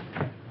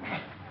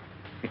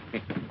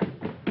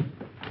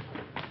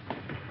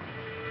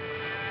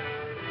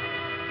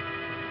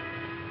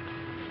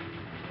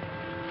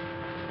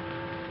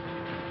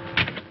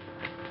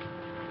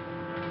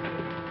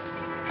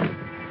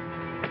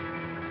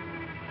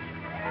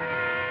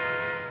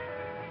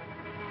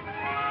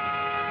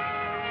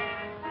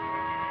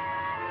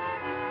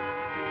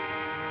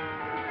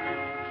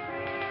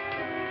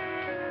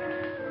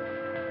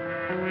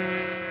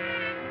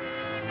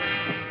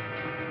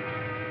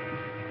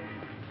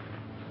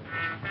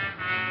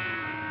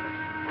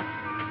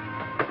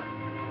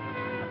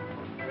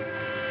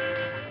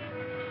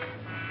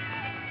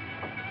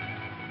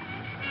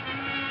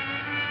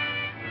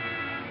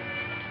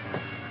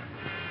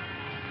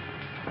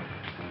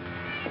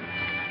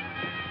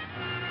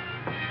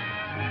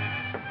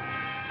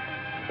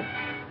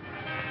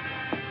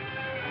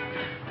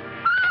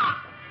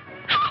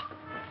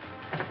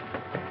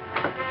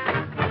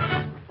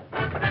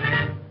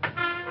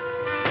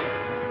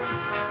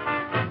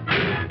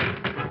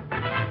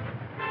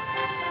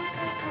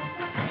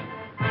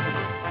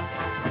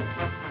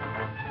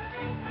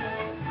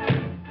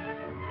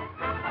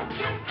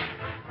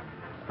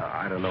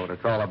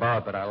 it's all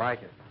about, but I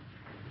like it.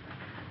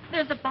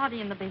 There's a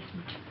body in the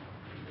basement.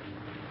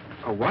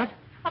 A what?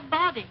 A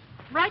body.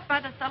 Right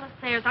by the cellar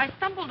stairs. I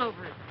stumbled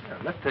over it. Yeah,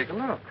 let's take a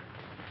look.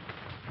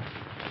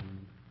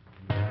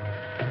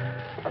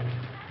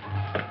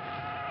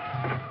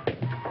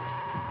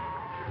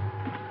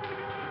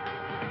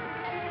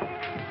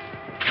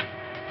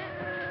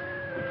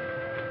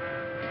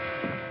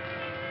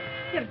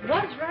 It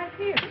was right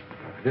here.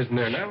 It isn't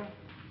there now?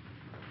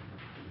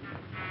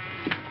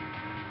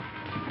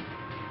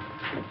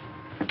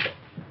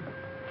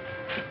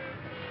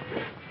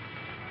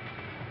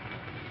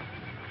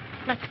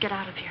 Let's get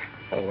out of here.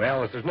 Oh,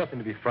 Alice, there's nothing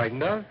to be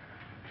frightened of.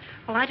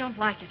 Well, I don't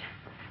like it.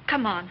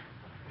 Come on.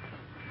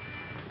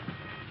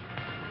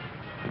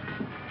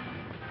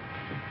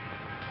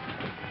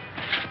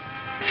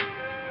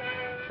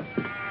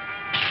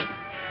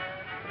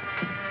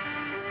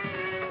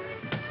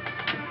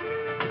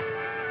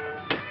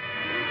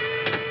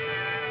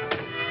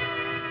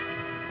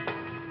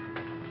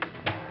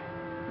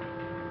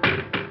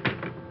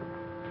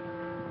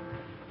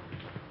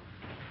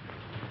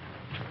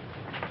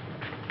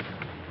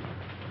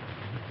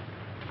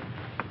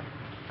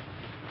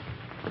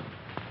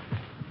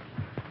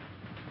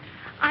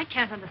 I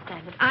can't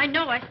understand it. I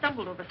know I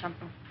stumbled over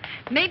something.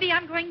 Maybe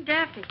I'm going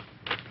daffy.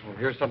 Well,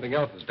 here's something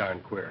else that's darn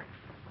queer.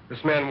 This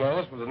man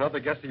Wallace was another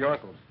guest of your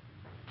uncle's.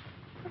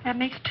 That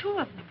makes two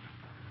of them.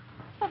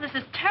 Oh, this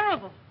is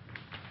terrible.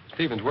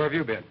 Stevens, where have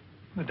you been?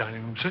 The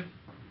dining room, sir.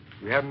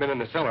 You haven't been in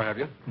the cellar, have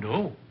you?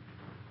 No.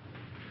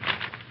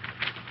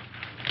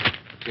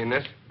 Seen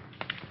this?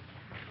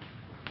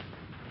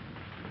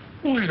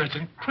 Boy, that's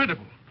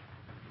incredible.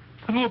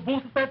 And we were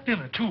both at that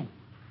dinner, too.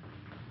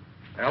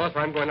 Alice,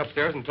 I'm going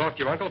upstairs and talk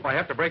to your uncle if I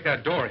have to break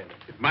that door in.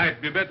 It might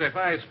be better if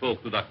I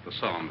spoke to Dr.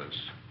 Saunders.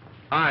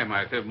 I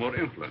might have more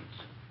influence.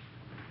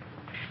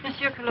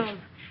 Monsieur Cologne,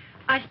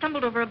 I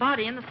stumbled over a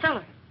body in the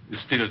cellar.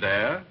 It's still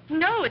there?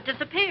 No, it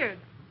disappeared.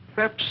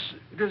 Perhaps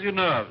it is your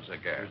nerves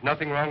again. There's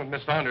nothing wrong with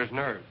Miss Saunders'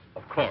 nerves.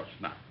 Of course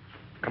not.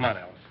 Come on,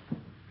 Alice.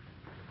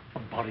 A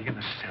body in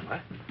the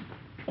cellar?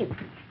 Oh.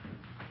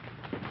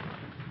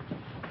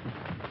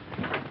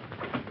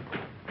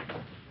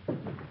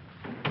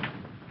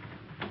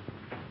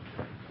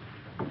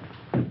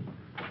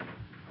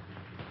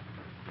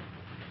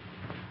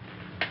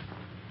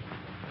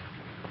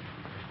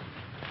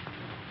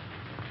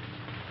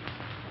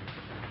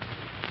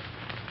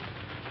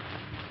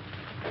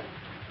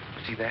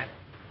 See that?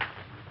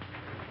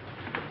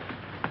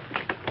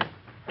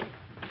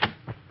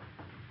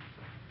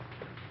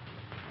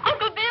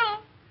 Uncle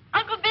Bill!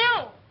 Uncle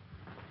Bill!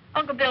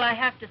 Uncle Bill, I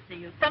have to see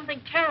you.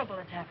 Something terrible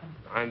has happened.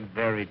 I'm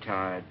very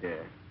tired,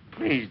 dear.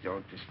 Please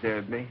don't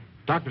disturb me.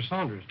 Dr.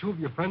 Saunders, two of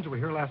your friends who were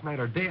here last night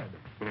are dead.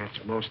 That's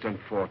most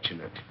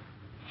unfortunate.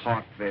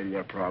 Heart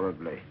failure,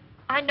 probably.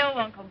 I know,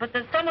 Uncle, but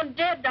there's someone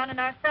dead down in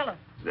our cellar.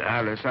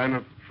 Alice,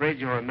 I'm afraid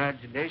your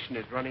imagination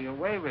is running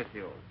away with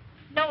you.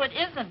 No, it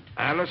isn't.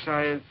 Alice,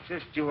 I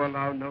insist you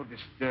allow no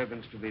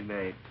disturbance to be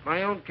made.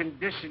 My own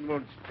condition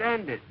won't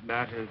stand it.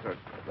 Matters are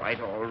quite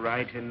all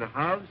right in the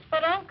house.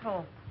 But,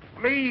 Uncle...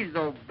 Please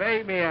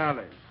obey me,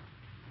 Alice.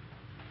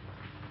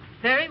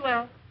 Very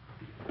well.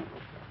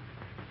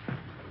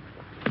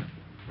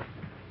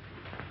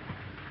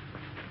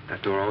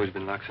 That door always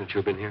been locked since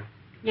you've been here?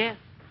 Yes.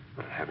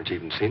 Well, haven't you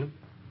even seen him?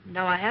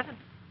 No, I haven't.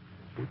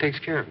 Who takes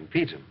care of him,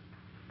 feeds him?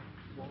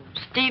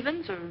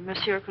 Stevens or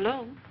Monsieur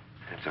Cologne.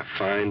 That's a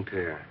fine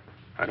pair.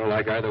 I don't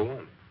like either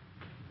one.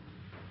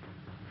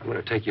 I'm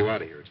going to take you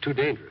out of here. It's too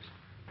dangerous.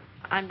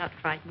 I'm not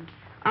frightened.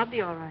 I'll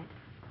be all right.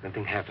 If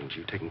anything happens,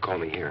 you take and call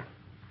me here.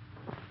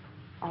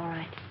 All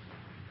right.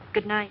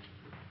 Good night.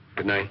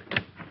 Good night.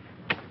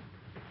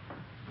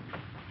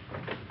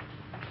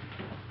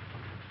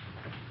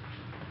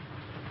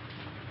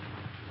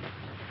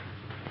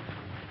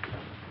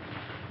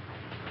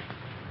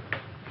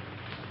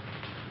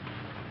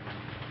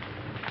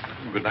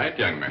 Good night,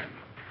 young man.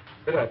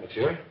 Good night,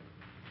 monsieur.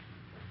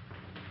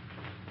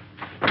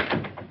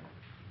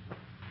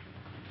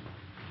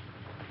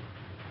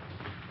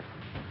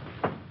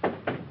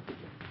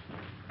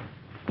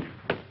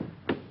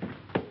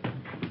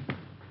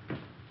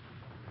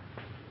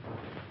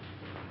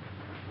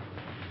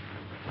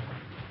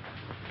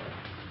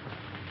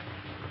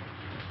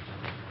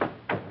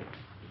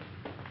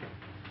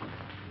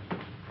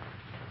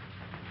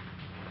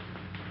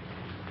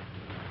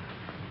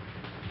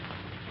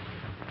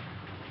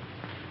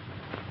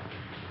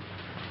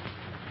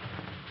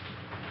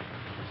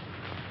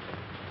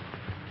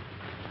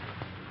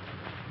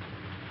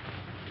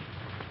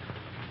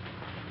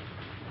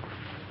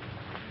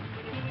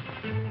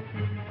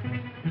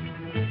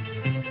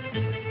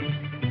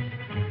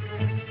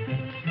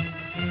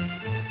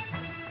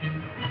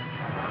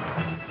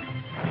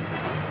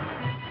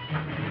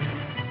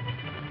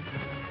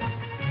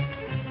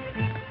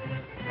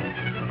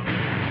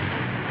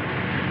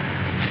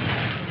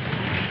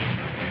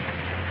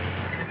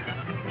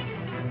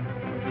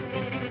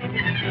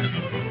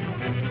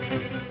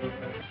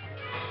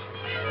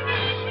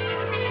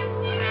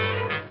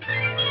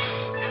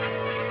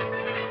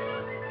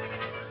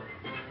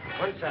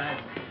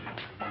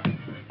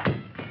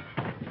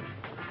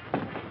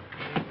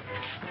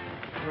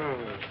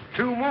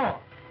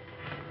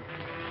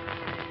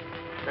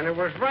 And it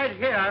was right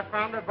here I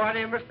found the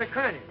body of Mr.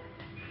 Kearney.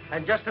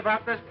 And just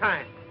about this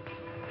time.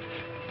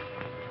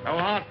 No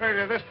hard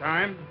failure this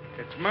time.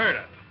 It's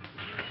murder.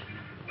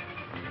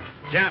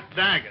 Jap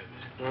daggers.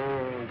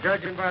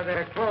 Judging by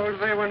their clothes,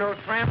 they were no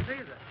tramps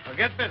either. Well,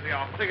 get busy,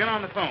 officer. Get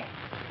on the phone.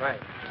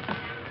 Right.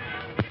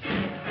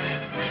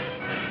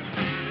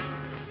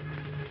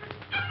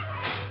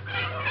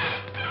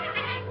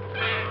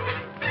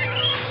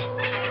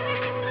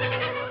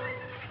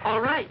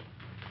 All right.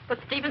 But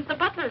Stevens, the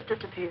butler, has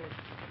disappeared.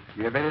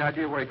 You have any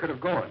idea where he could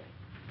have gone?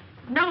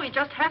 No, he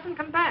just hasn't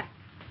come back.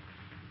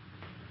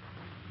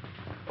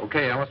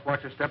 Okay, Alice,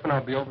 watch your step, and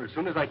I'll be over as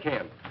soon as I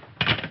can.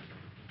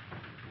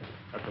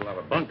 That's a lot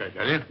of bunk, I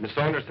tell you. Miss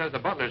Saunders says the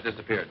butler's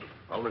disappeared.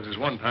 Well, this is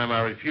one time I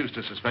refused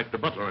to suspect the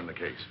butler in the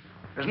case.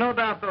 There's no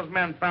doubt those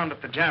men found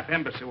at the Jap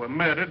embassy were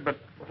murdered, but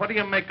what do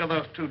you make of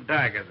those 2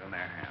 daggers in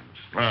their hands?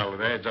 Well, it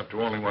adds up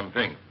to only one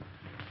thing.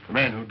 The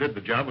man who did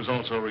the job was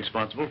also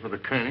responsible for the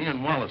Kearney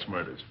and Wallace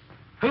murders.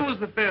 Who was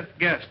the 5th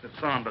guest at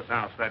Saunders'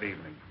 house that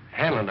evening?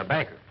 Hanlon, the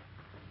banker.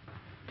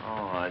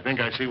 Oh, I think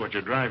I see what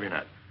you're driving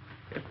at.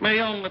 It may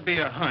only be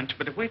a hunch,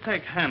 but if we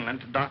take Hanlon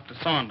to Dr.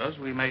 Saunders,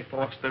 we may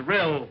force the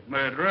real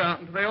murderer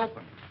out into the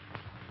open.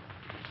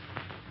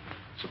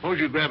 Suppose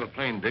you grab a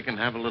plane, Dick, and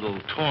have a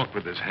little talk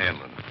with this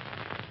Hanlon.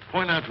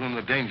 Point out to him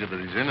the danger that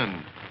he's in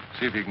and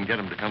see if you can get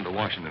him to come to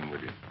Washington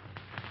with you.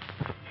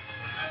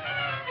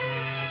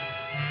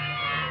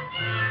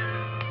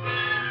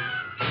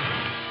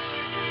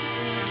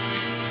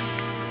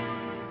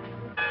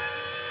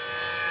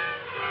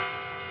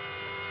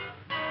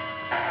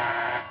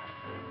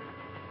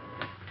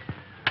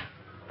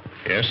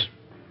 Yes?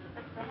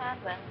 Mr.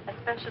 Hanlon, a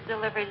special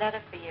delivery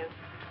letter for you.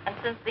 And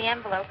since the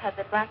envelope has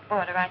a black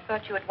border, I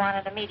thought you would want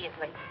it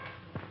immediately.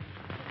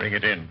 Bring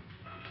it in.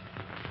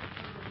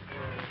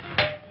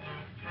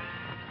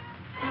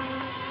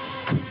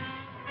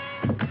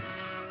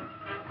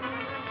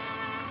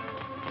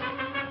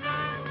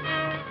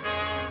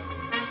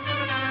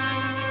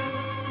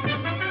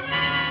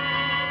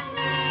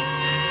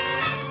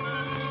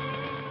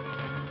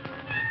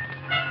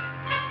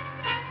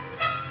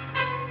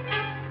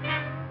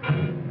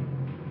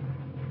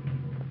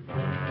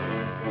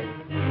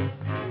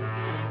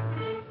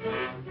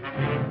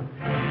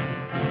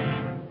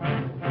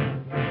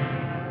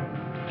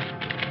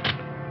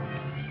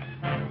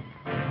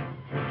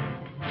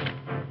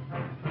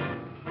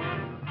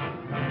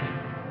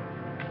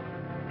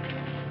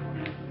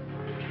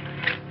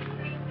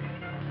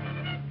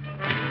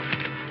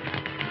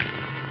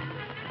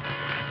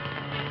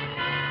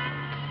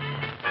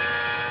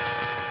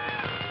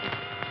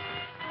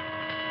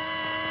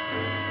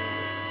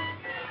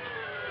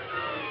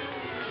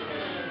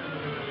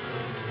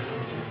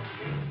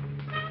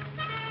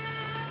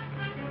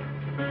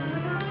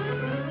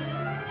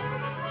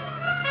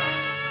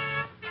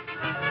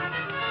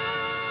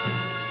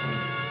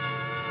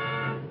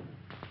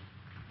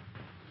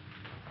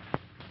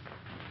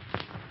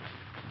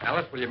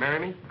 Alice, will you marry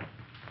me?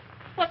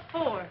 What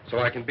for? So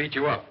I can beat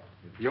you up.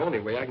 It's the only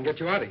way I can get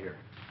you out of here.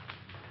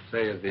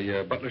 Say, has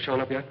the butler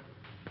shown up yet?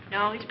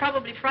 No, he's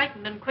probably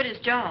frightened and quit his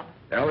job.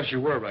 Alice, you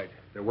were right.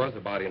 There was a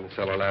body in the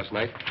cellar last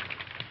night.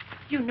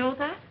 You know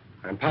that?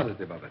 I'm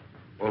positive of it.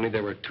 Only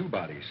there were 2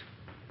 bodies.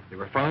 They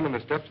were found on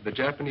the steps of the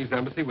Japanese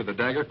embassy with a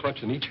dagger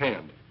clutched in each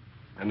hand.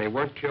 And they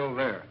weren't killed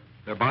there.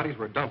 Their bodies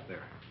were dumped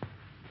there.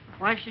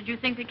 Why should you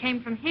think they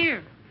came from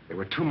here? There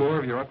were 2 more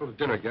of your uncle's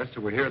dinner guests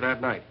who were here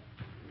that night.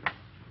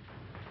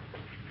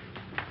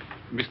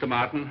 Mr.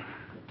 Martin,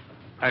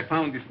 I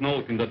found this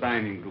note in the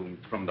dining room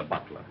from the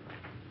butler.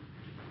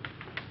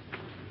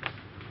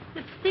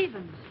 It's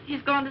Stevens.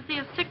 He's gone to see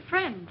a sick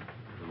friend.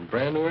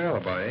 Brand new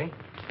alibi, eh?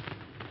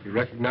 You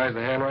recognize the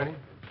handwriting?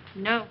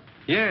 No.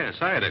 Yes,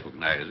 I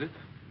recognize it.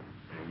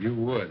 You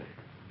would.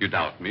 You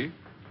doubt me?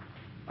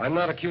 I'm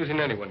not accusing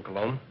anyone,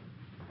 Cologne.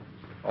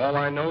 All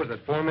I know is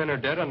that 4 men are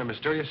dead under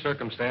mysterious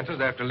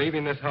circumstances after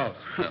leaving this house.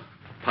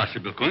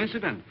 Possible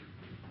coincidence,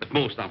 but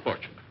most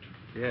unfortunate.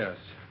 Yes.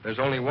 There's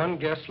only one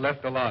guest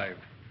left alive.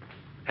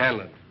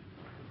 Hanlon.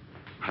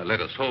 Let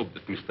us hope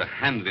that Mr.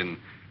 Hanlon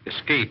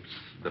escapes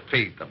the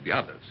fate of the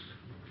others.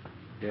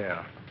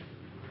 Yeah.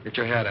 Get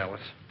your hat,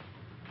 Alice.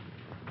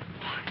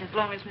 As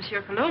long as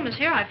Monsieur Cologne is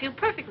here, I feel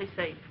perfectly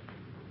safe.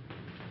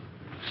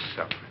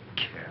 Suffering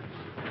cat.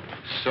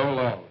 So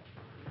long.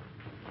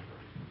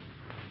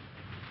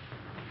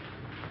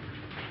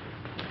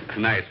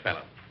 Nice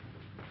fellow.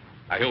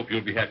 I hope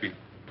you'll be happy.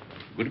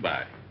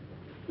 Goodbye.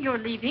 You're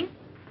leaving?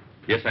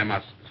 Yes, I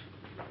must.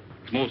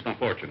 It's most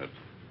unfortunate,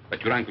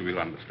 but your uncle will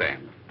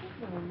understand.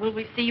 Will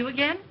we see you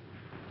again?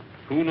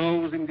 Who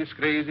knows in this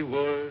crazy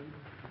world?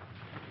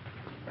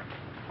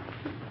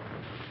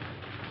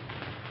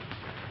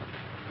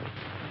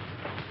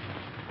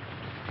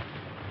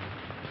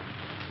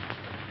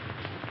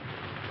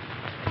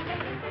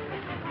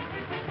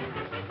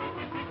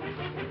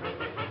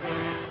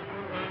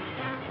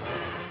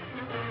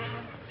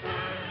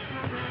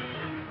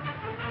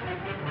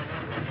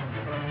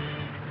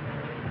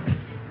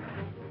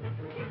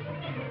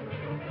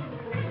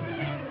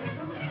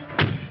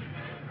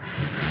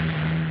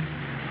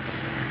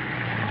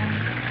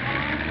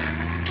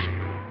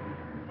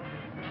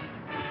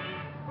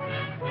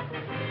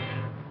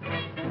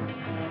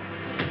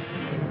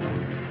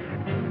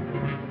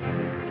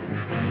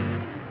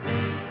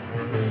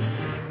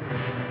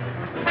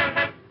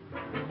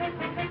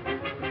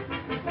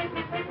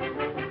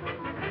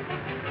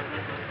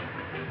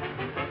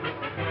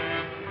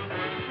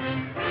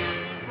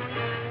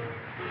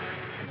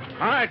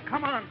 right,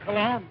 come on,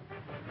 Cologne.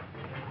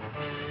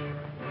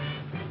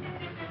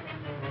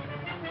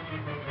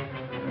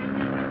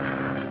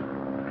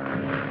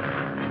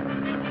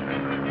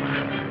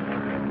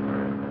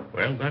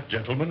 Well, that,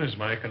 gentlemen, is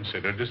my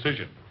considered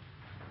decision.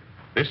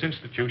 This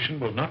institution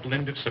will not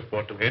lend its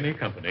support to any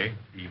company,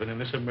 even in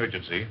this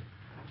emergency,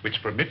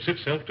 which permits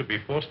itself to be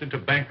forced into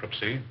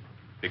bankruptcy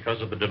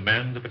because of the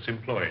demand of its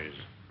employees.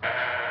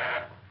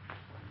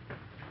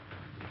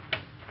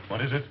 What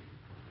is it?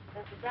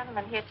 There's a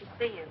gentleman here to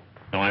see you.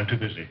 No, I'm too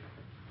busy.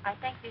 I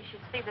think you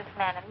should see this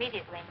man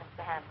immediately,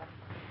 Mr. Hanlon.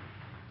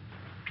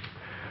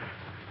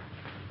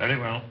 Very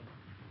well.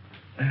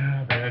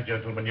 There,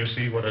 gentlemen, you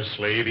see what a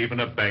slave even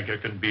a banker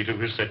can be to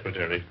his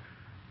secretary.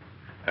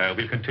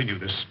 We'll continue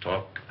this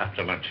talk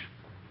after lunch.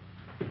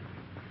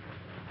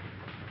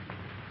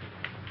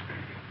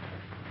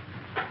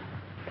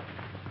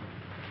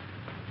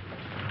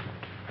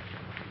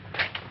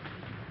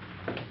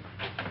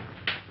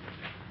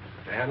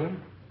 Mr.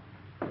 Hanlon?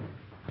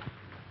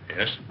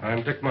 Yes?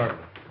 I'm Dick Martin.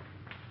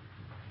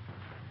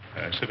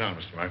 Sit down,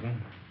 Mr.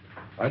 Martin.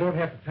 I don't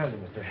have to tell you,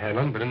 Mr.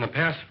 Hanlon, but in the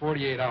past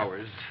 48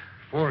 hours,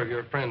 4 of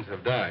your friends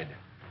have died.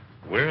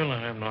 Well,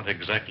 I'm not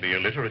exactly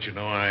illiterate, you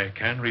know. I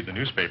can read the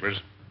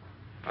newspapers.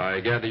 I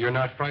gather you're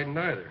not frightened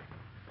either.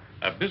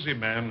 A busy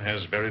man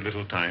has very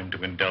little time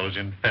to indulge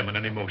in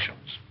feminine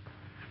emotions.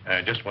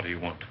 Just what do you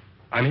want?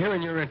 I'm here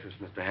in your interest,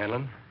 Mr.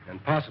 Hanlon,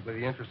 and possibly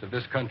the interest of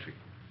this country.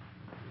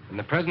 In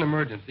the present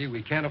emergency,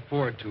 we can't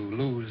afford to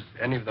lose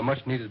any of the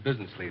much-needed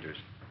business leaders.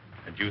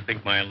 And you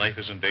think my life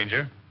is in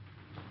danger?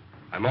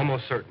 I'm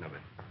almost certain of it.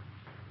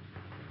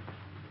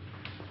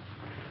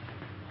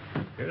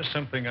 Here's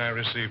something I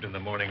received in the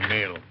morning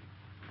mail.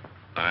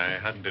 I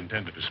hadn't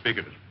intended to speak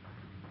of it.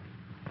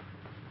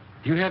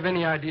 Do you have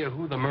any idea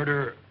who the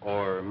murderer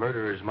or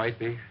murderers might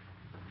be?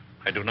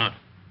 I do not.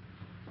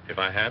 If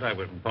I had, I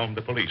would inform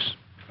the police.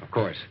 Of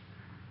course.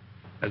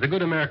 As a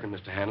good American,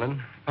 Mr.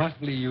 Hanlon,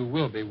 possibly you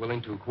will be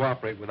willing to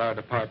cooperate with our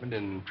department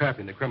in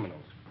trapping the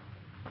criminals.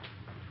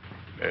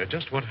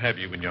 Just what have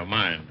you in your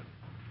mind?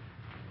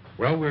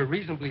 Well, we're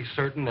reasonably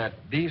certain that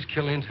these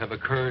killings have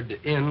occurred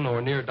in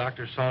or near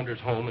Dr. Saunders'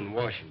 home in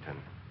Washington.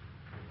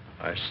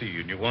 I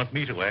see, and you want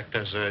me to act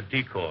as a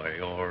decoy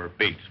or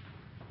bait.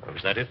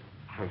 Is that it?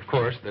 Of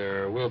course,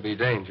 there will be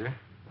danger.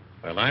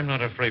 Well, I'm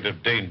not afraid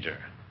of danger.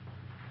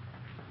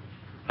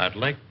 I'd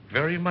like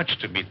very much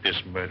to meet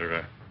this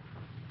murderer.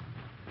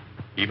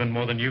 Even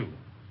more than you.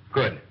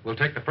 Good. We'll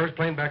take the first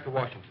plane back to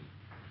Washington.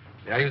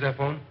 May I use that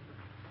phone?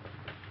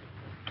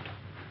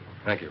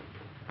 Thank you.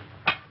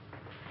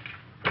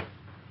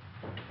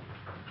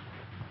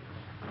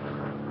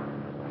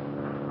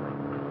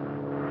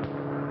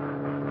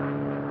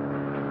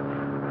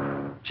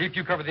 Chief,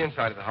 you cover the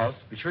inside of the house.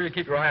 Be sure you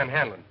keep your eye on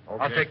Hanlon.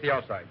 Okay. I'll take the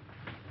outside.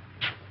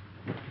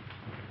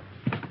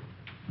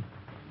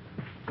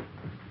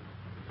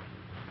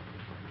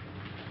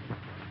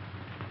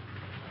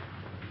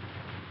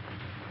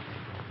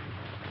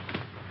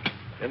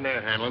 In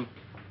there, Hanlon.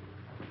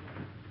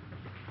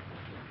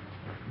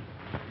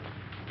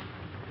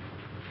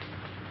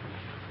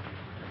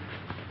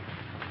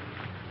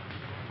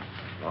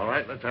 All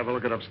right, let's have a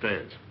look at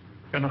upstairs.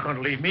 You're not going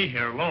to leave me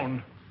here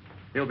alone.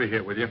 He'll be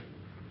here with you.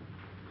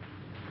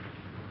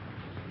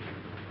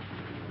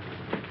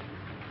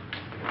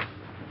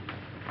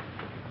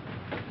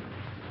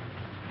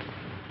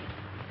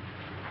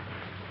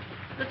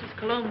 This is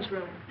Cologne's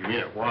room. You mean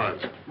it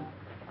was?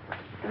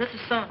 And this is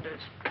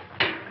Saunders.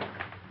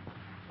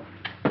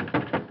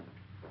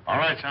 All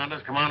right,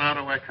 Saunders, come on out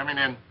or we're coming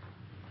in.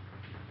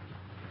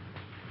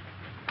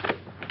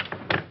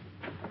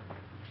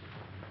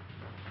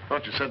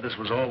 Thought you said this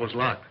was always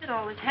locked. It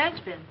always has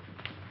been.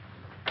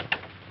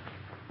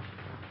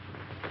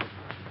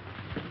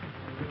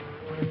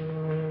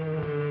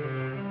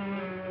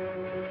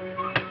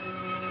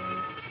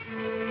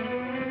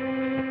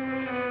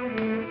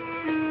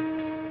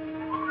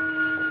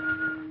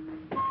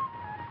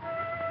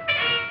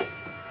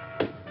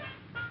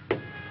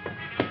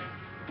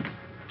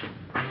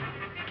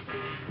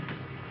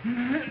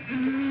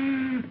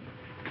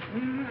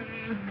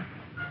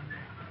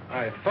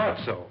 I thought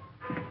so.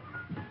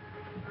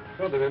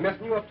 So they've been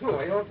messing you up, too,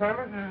 eh,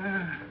 old-timer?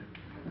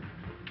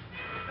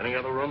 Any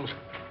other rooms?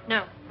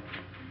 No.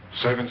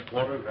 Servants'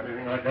 quarters,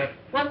 anything like that?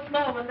 One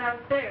small one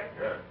downstairs.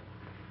 Yeah.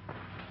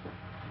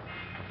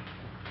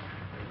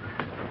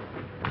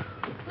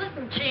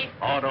 Listen, Chief.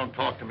 Oh, don't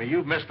talk to me.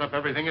 You've messed up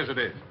everything as it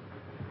is.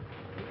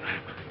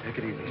 Take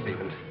it easy,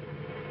 Stevens.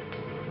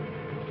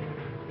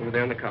 Over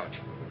there on the couch.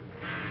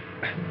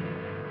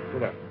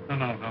 Sit up. No,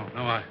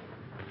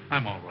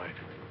 I'm all right.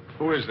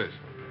 Who is this?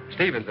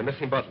 Stevens, the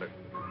missing butler.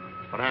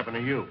 What happened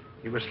to you?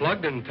 He was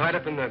slugged and tied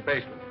up in the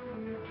basement.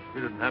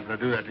 You didn't happen to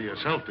do that to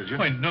yourself, did you?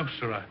 Why, no,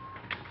 sir.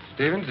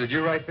 Stevens, did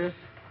you write this?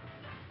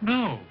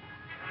 No.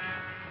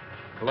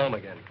 Cologne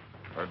again.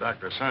 Or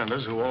Dr.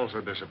 Saunders, who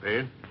also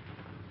disappeared.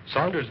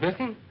 Saunders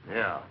missing?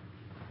 Yeah.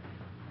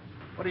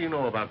 What do you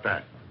know about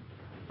that?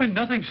 Why,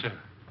 nothing, sir.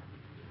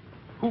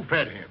 Who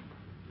fed him?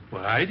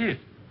 Well, I did.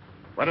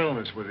 What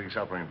illness was he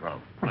suffering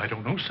from? Well, I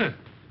don't know, sir.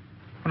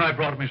 When I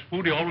brought him his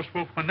food, he always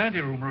spoke from an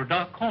anteroom or a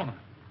dark corner.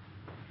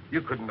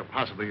 You couldn't have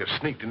possibly have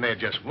sneaked in there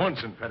just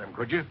once and fed him,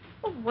 could you?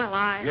 Oh, well,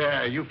 I...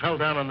 Yeah, you fell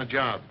down on the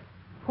job.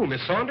 Who,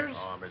 Miss Saunders?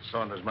 Oh, Miss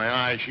Saunders, my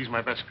eye. She's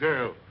my best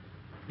girl.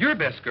 Your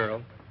best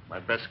girl? My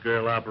best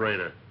girl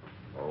operator.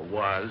 Or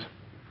was.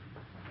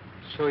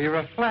 So you're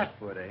a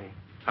flatfoot, eh?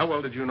 How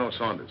well did you know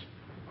Saunders?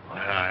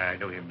 I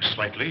knew him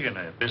slightly in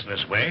a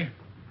business way.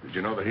 Did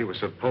you know that he was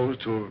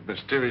supposed to have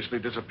mysteriously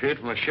disappeared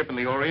from a ship in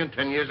the Orient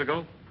 10 years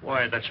ago?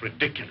 Why, that's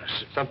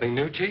ridiculous. Something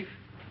new, Chief?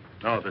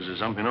 No, this is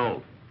something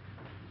old.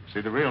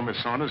 See, the real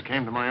Miss Saunders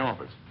came to my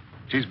office.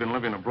 She's been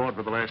living abroad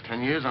for the last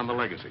 10 years on the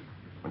legacy.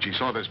 When she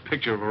saw this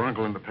picture of her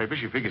uncle in the paper,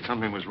 she figured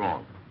something was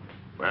wrong.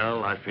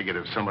 Well, I figured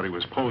if somebody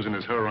was posing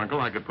as her uncle,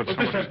 I could put Well,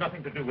 someone... this has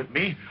nothing to do with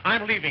me.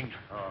 I'm leaving.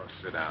 Oh,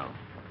 sit down.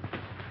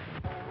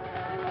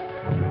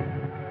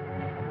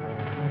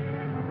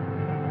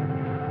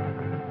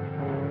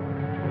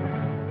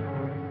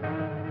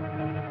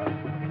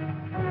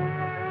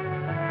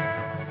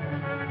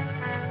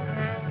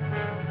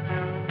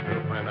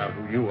 We'll find out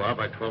who you are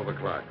by 12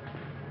 o'clock.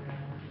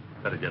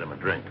 Better get him a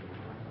drink.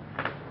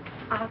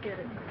 I'll get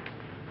it.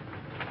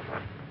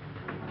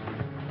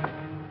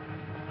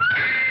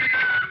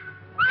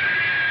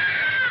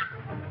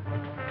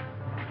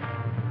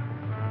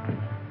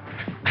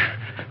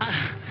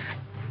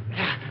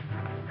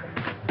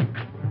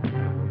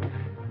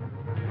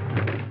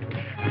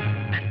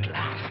 At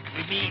last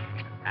we meet.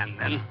 And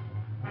then,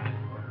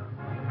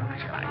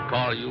 shall I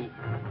call you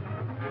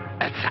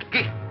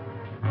Atsaki?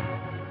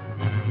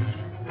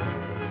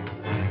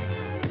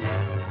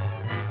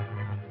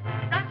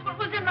 That's what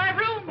was in my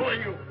room. Who are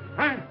you?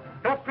 I'm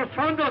Dr.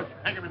 Saunders.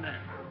 Hang him in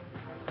there.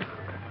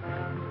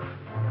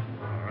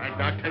 All right,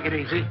 Doc, take it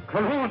easy.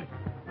 Cologne.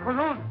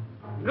 Cologne.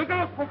 Look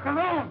out for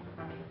Cologne.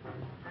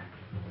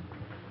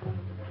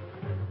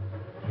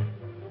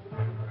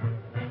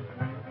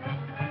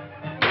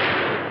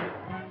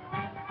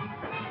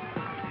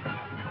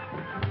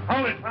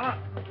 Hold it, fella.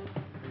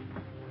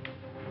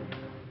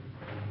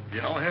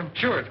 You know him?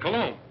 Sure, it's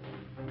Cologne.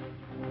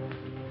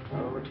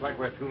 Well, looks like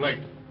we're too late.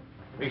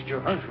 At least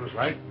your hunch was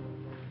right.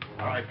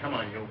 All right, come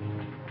on, you.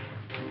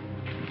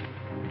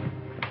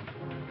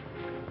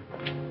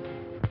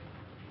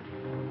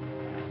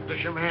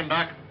 This your man,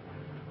 Doc?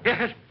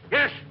 Yes,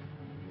 yes.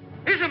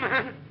 He's a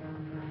man.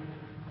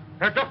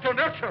 Dr.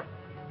 Melcher,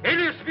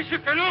 alias Monsieur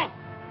Cologne.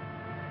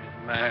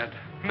 Mad.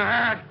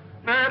 Mad.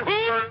 Mad. Who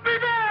would be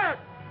mad?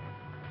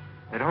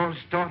 It all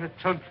started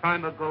some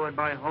time ago in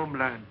my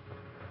homeland.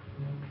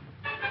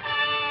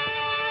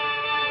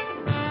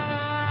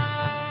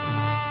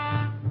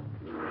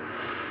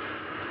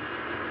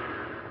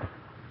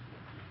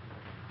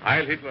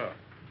 Heil Hitler.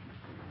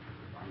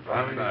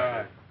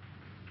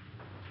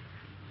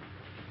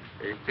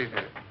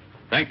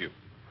 Thank you.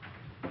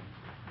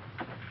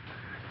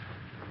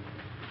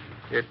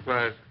 It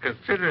was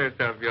considerate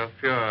of your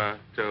Fuhrer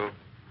to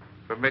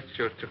permit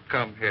you to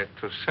come here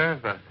to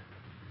serve us.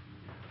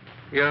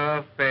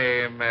 Your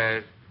fame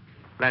as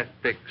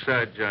plastic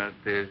surgeon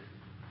is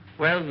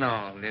well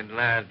known in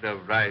land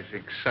of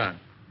rising sun.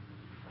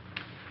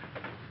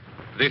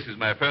 This is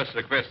my first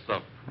request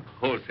of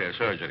wholesale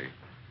surgery.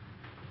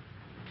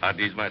 Are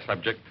these my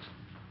subjects?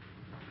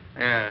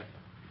 Yes.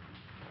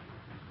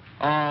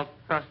 All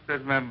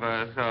trusted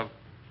members of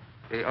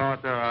the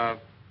Order of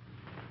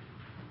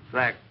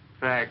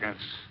BlackDragons,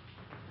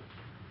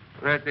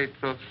 ready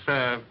to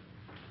serve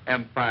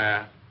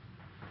Empire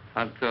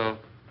until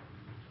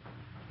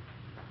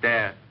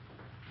death.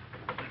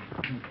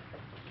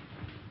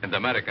 And the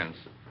Americans,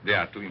 they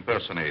are to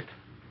impersonate.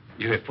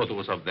 You have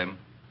photos of them.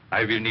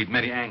 I will need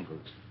many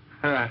angles.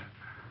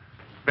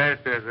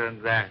 Better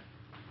than that.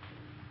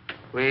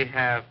 We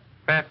have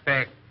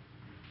perfect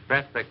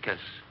replicas.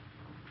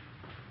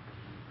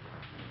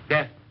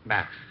 Death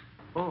masks.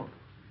 Oh,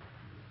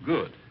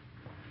 good.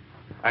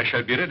 I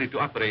shall be ready to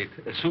operate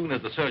as soon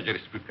as the surgery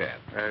is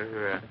prepared.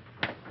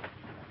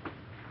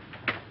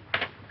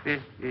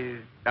 This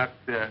is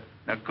Dr.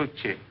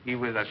 Naguchi. He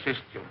will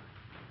assist you.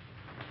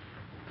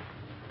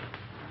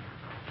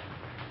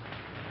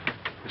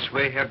 This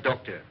way, Herr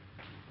Doctor.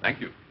 Thank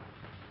you.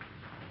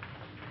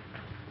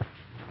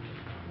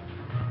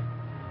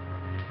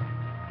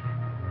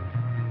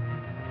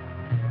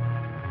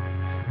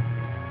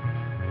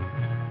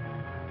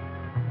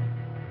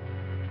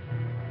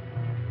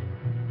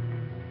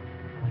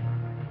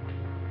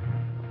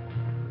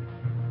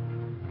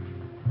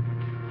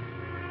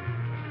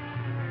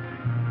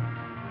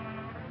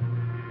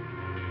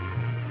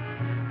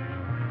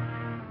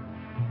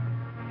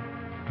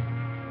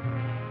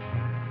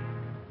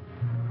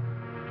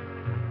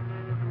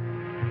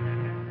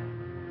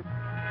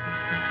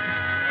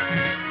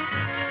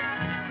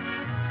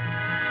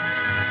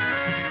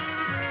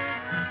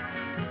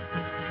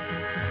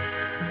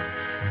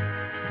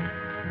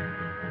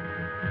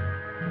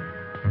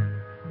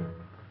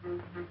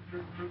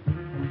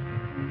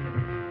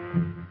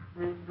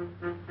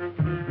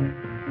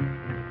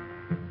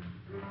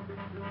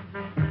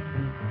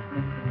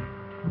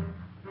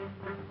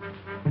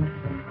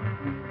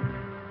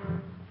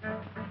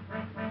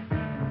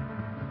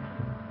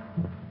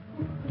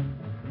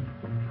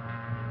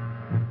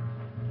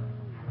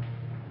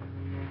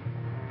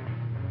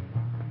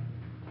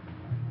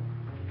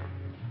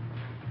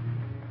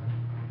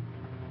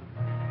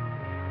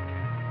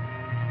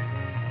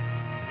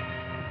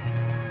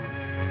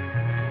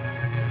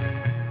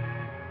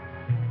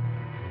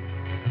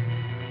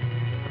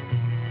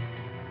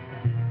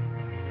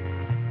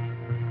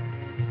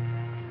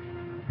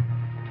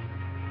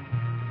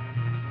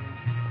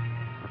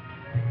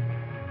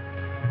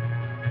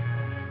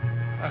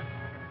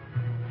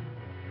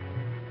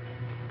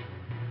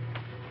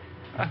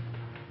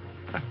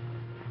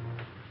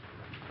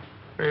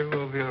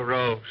 Remove your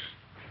robes.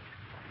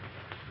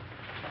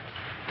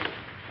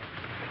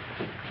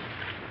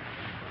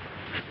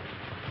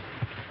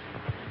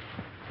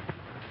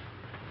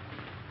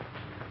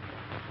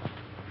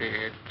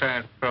 The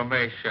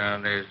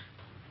transformation is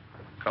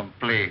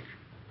complete.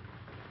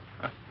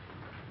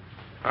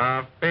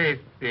 Our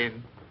faith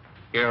in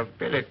your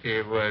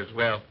ability was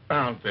well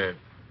founded,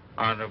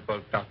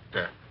 Honorable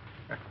Doctor.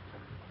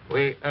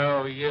 We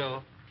owe you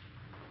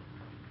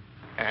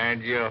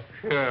and your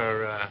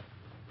Fuhrer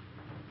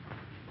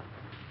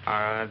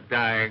our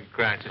undying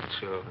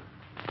gratitude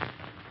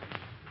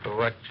for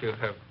what you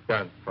have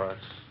done for us.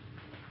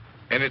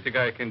 Anything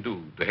I can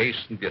do to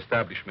hasten the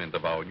establishment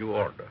of our new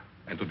order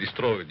and to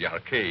destroy the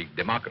archaic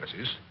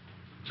democracies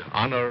is an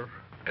honor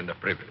and a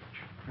privilege.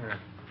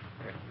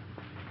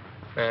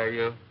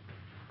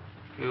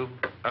 You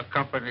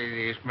accompany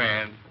these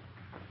men,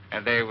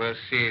 and they will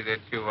see that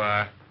you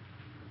are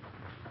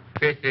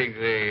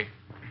fittingly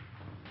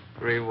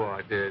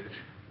rewarded.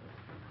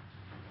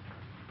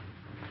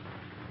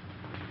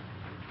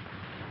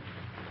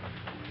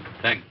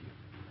 Thank you.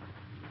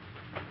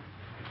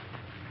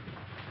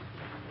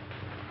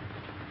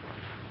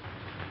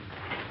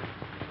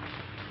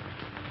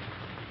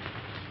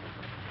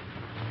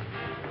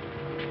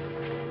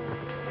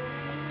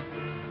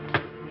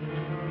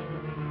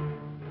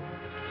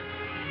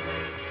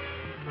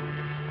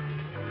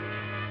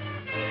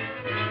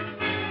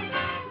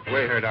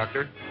 Wait here,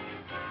 Doctor.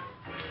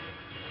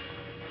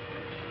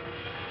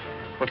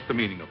 What's the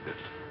meaning of this?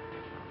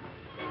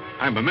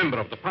 I'm a member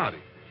of the party.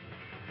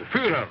 The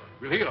Fuhrer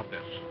will hear of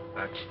this.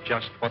 That's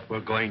just what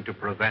we're going to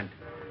prevent.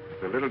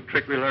 The little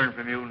trick we learned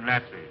from you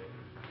Nazis.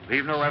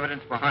 Leave no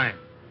evidence behind.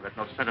 Let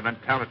no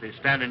sentimentality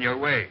stand in your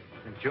way.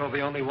 Since you're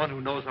the only one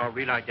who knows our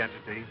real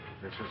identity,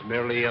 this is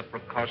merely a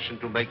precaution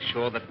to make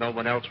sure that no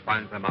one else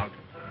finds them out.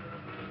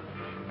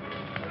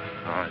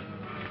 All right.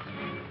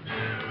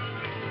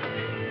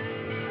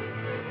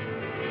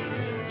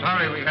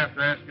 Sorry we have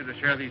to ask you to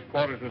share these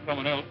quarters with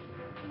someone else.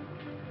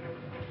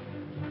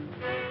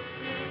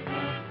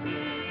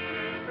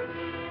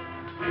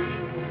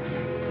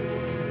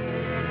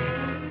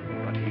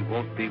 But he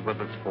won't be with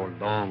us for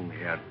long,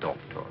 Herr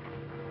Doctor.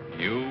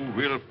 You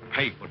will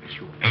pay for this,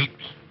 you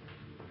apes.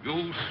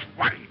 You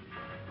swine.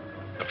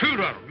 The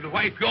Fuhrer will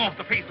wipe you off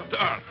the face of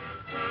the earth.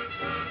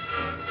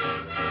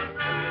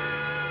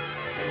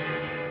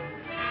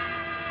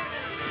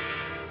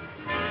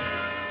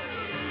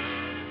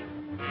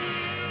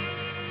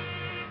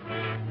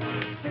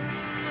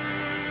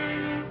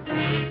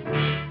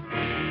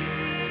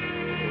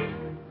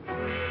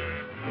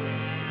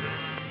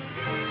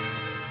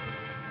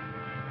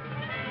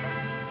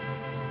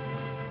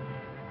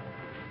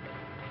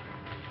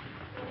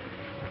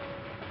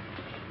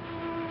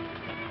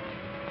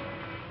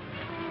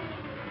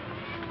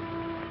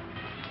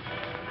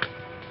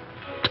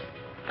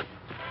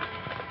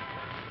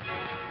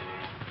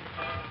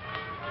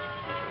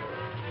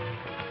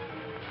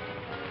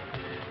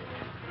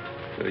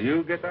 So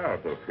you get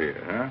out of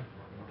here, huh?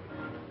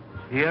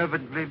 He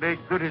evidently made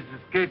good his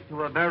escape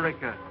to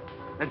America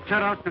and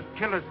set out to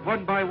kill us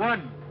one by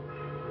one.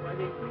 Why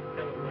didn't you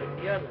kill him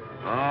like the others?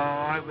 Oh,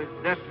 I was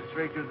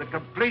necessary to the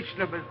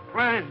completion of his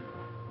plan.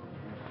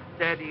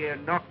 Instead, he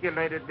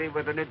inoculated me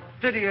with an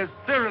insidious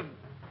serum,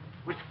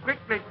 which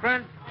quickly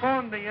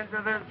transformed me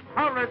into this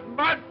horrid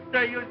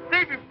monster you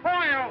see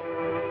before you.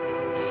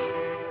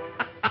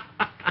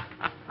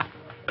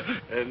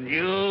 And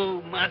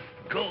you must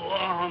go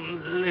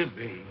on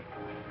living.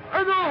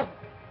 No!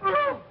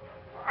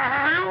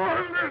 I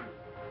want to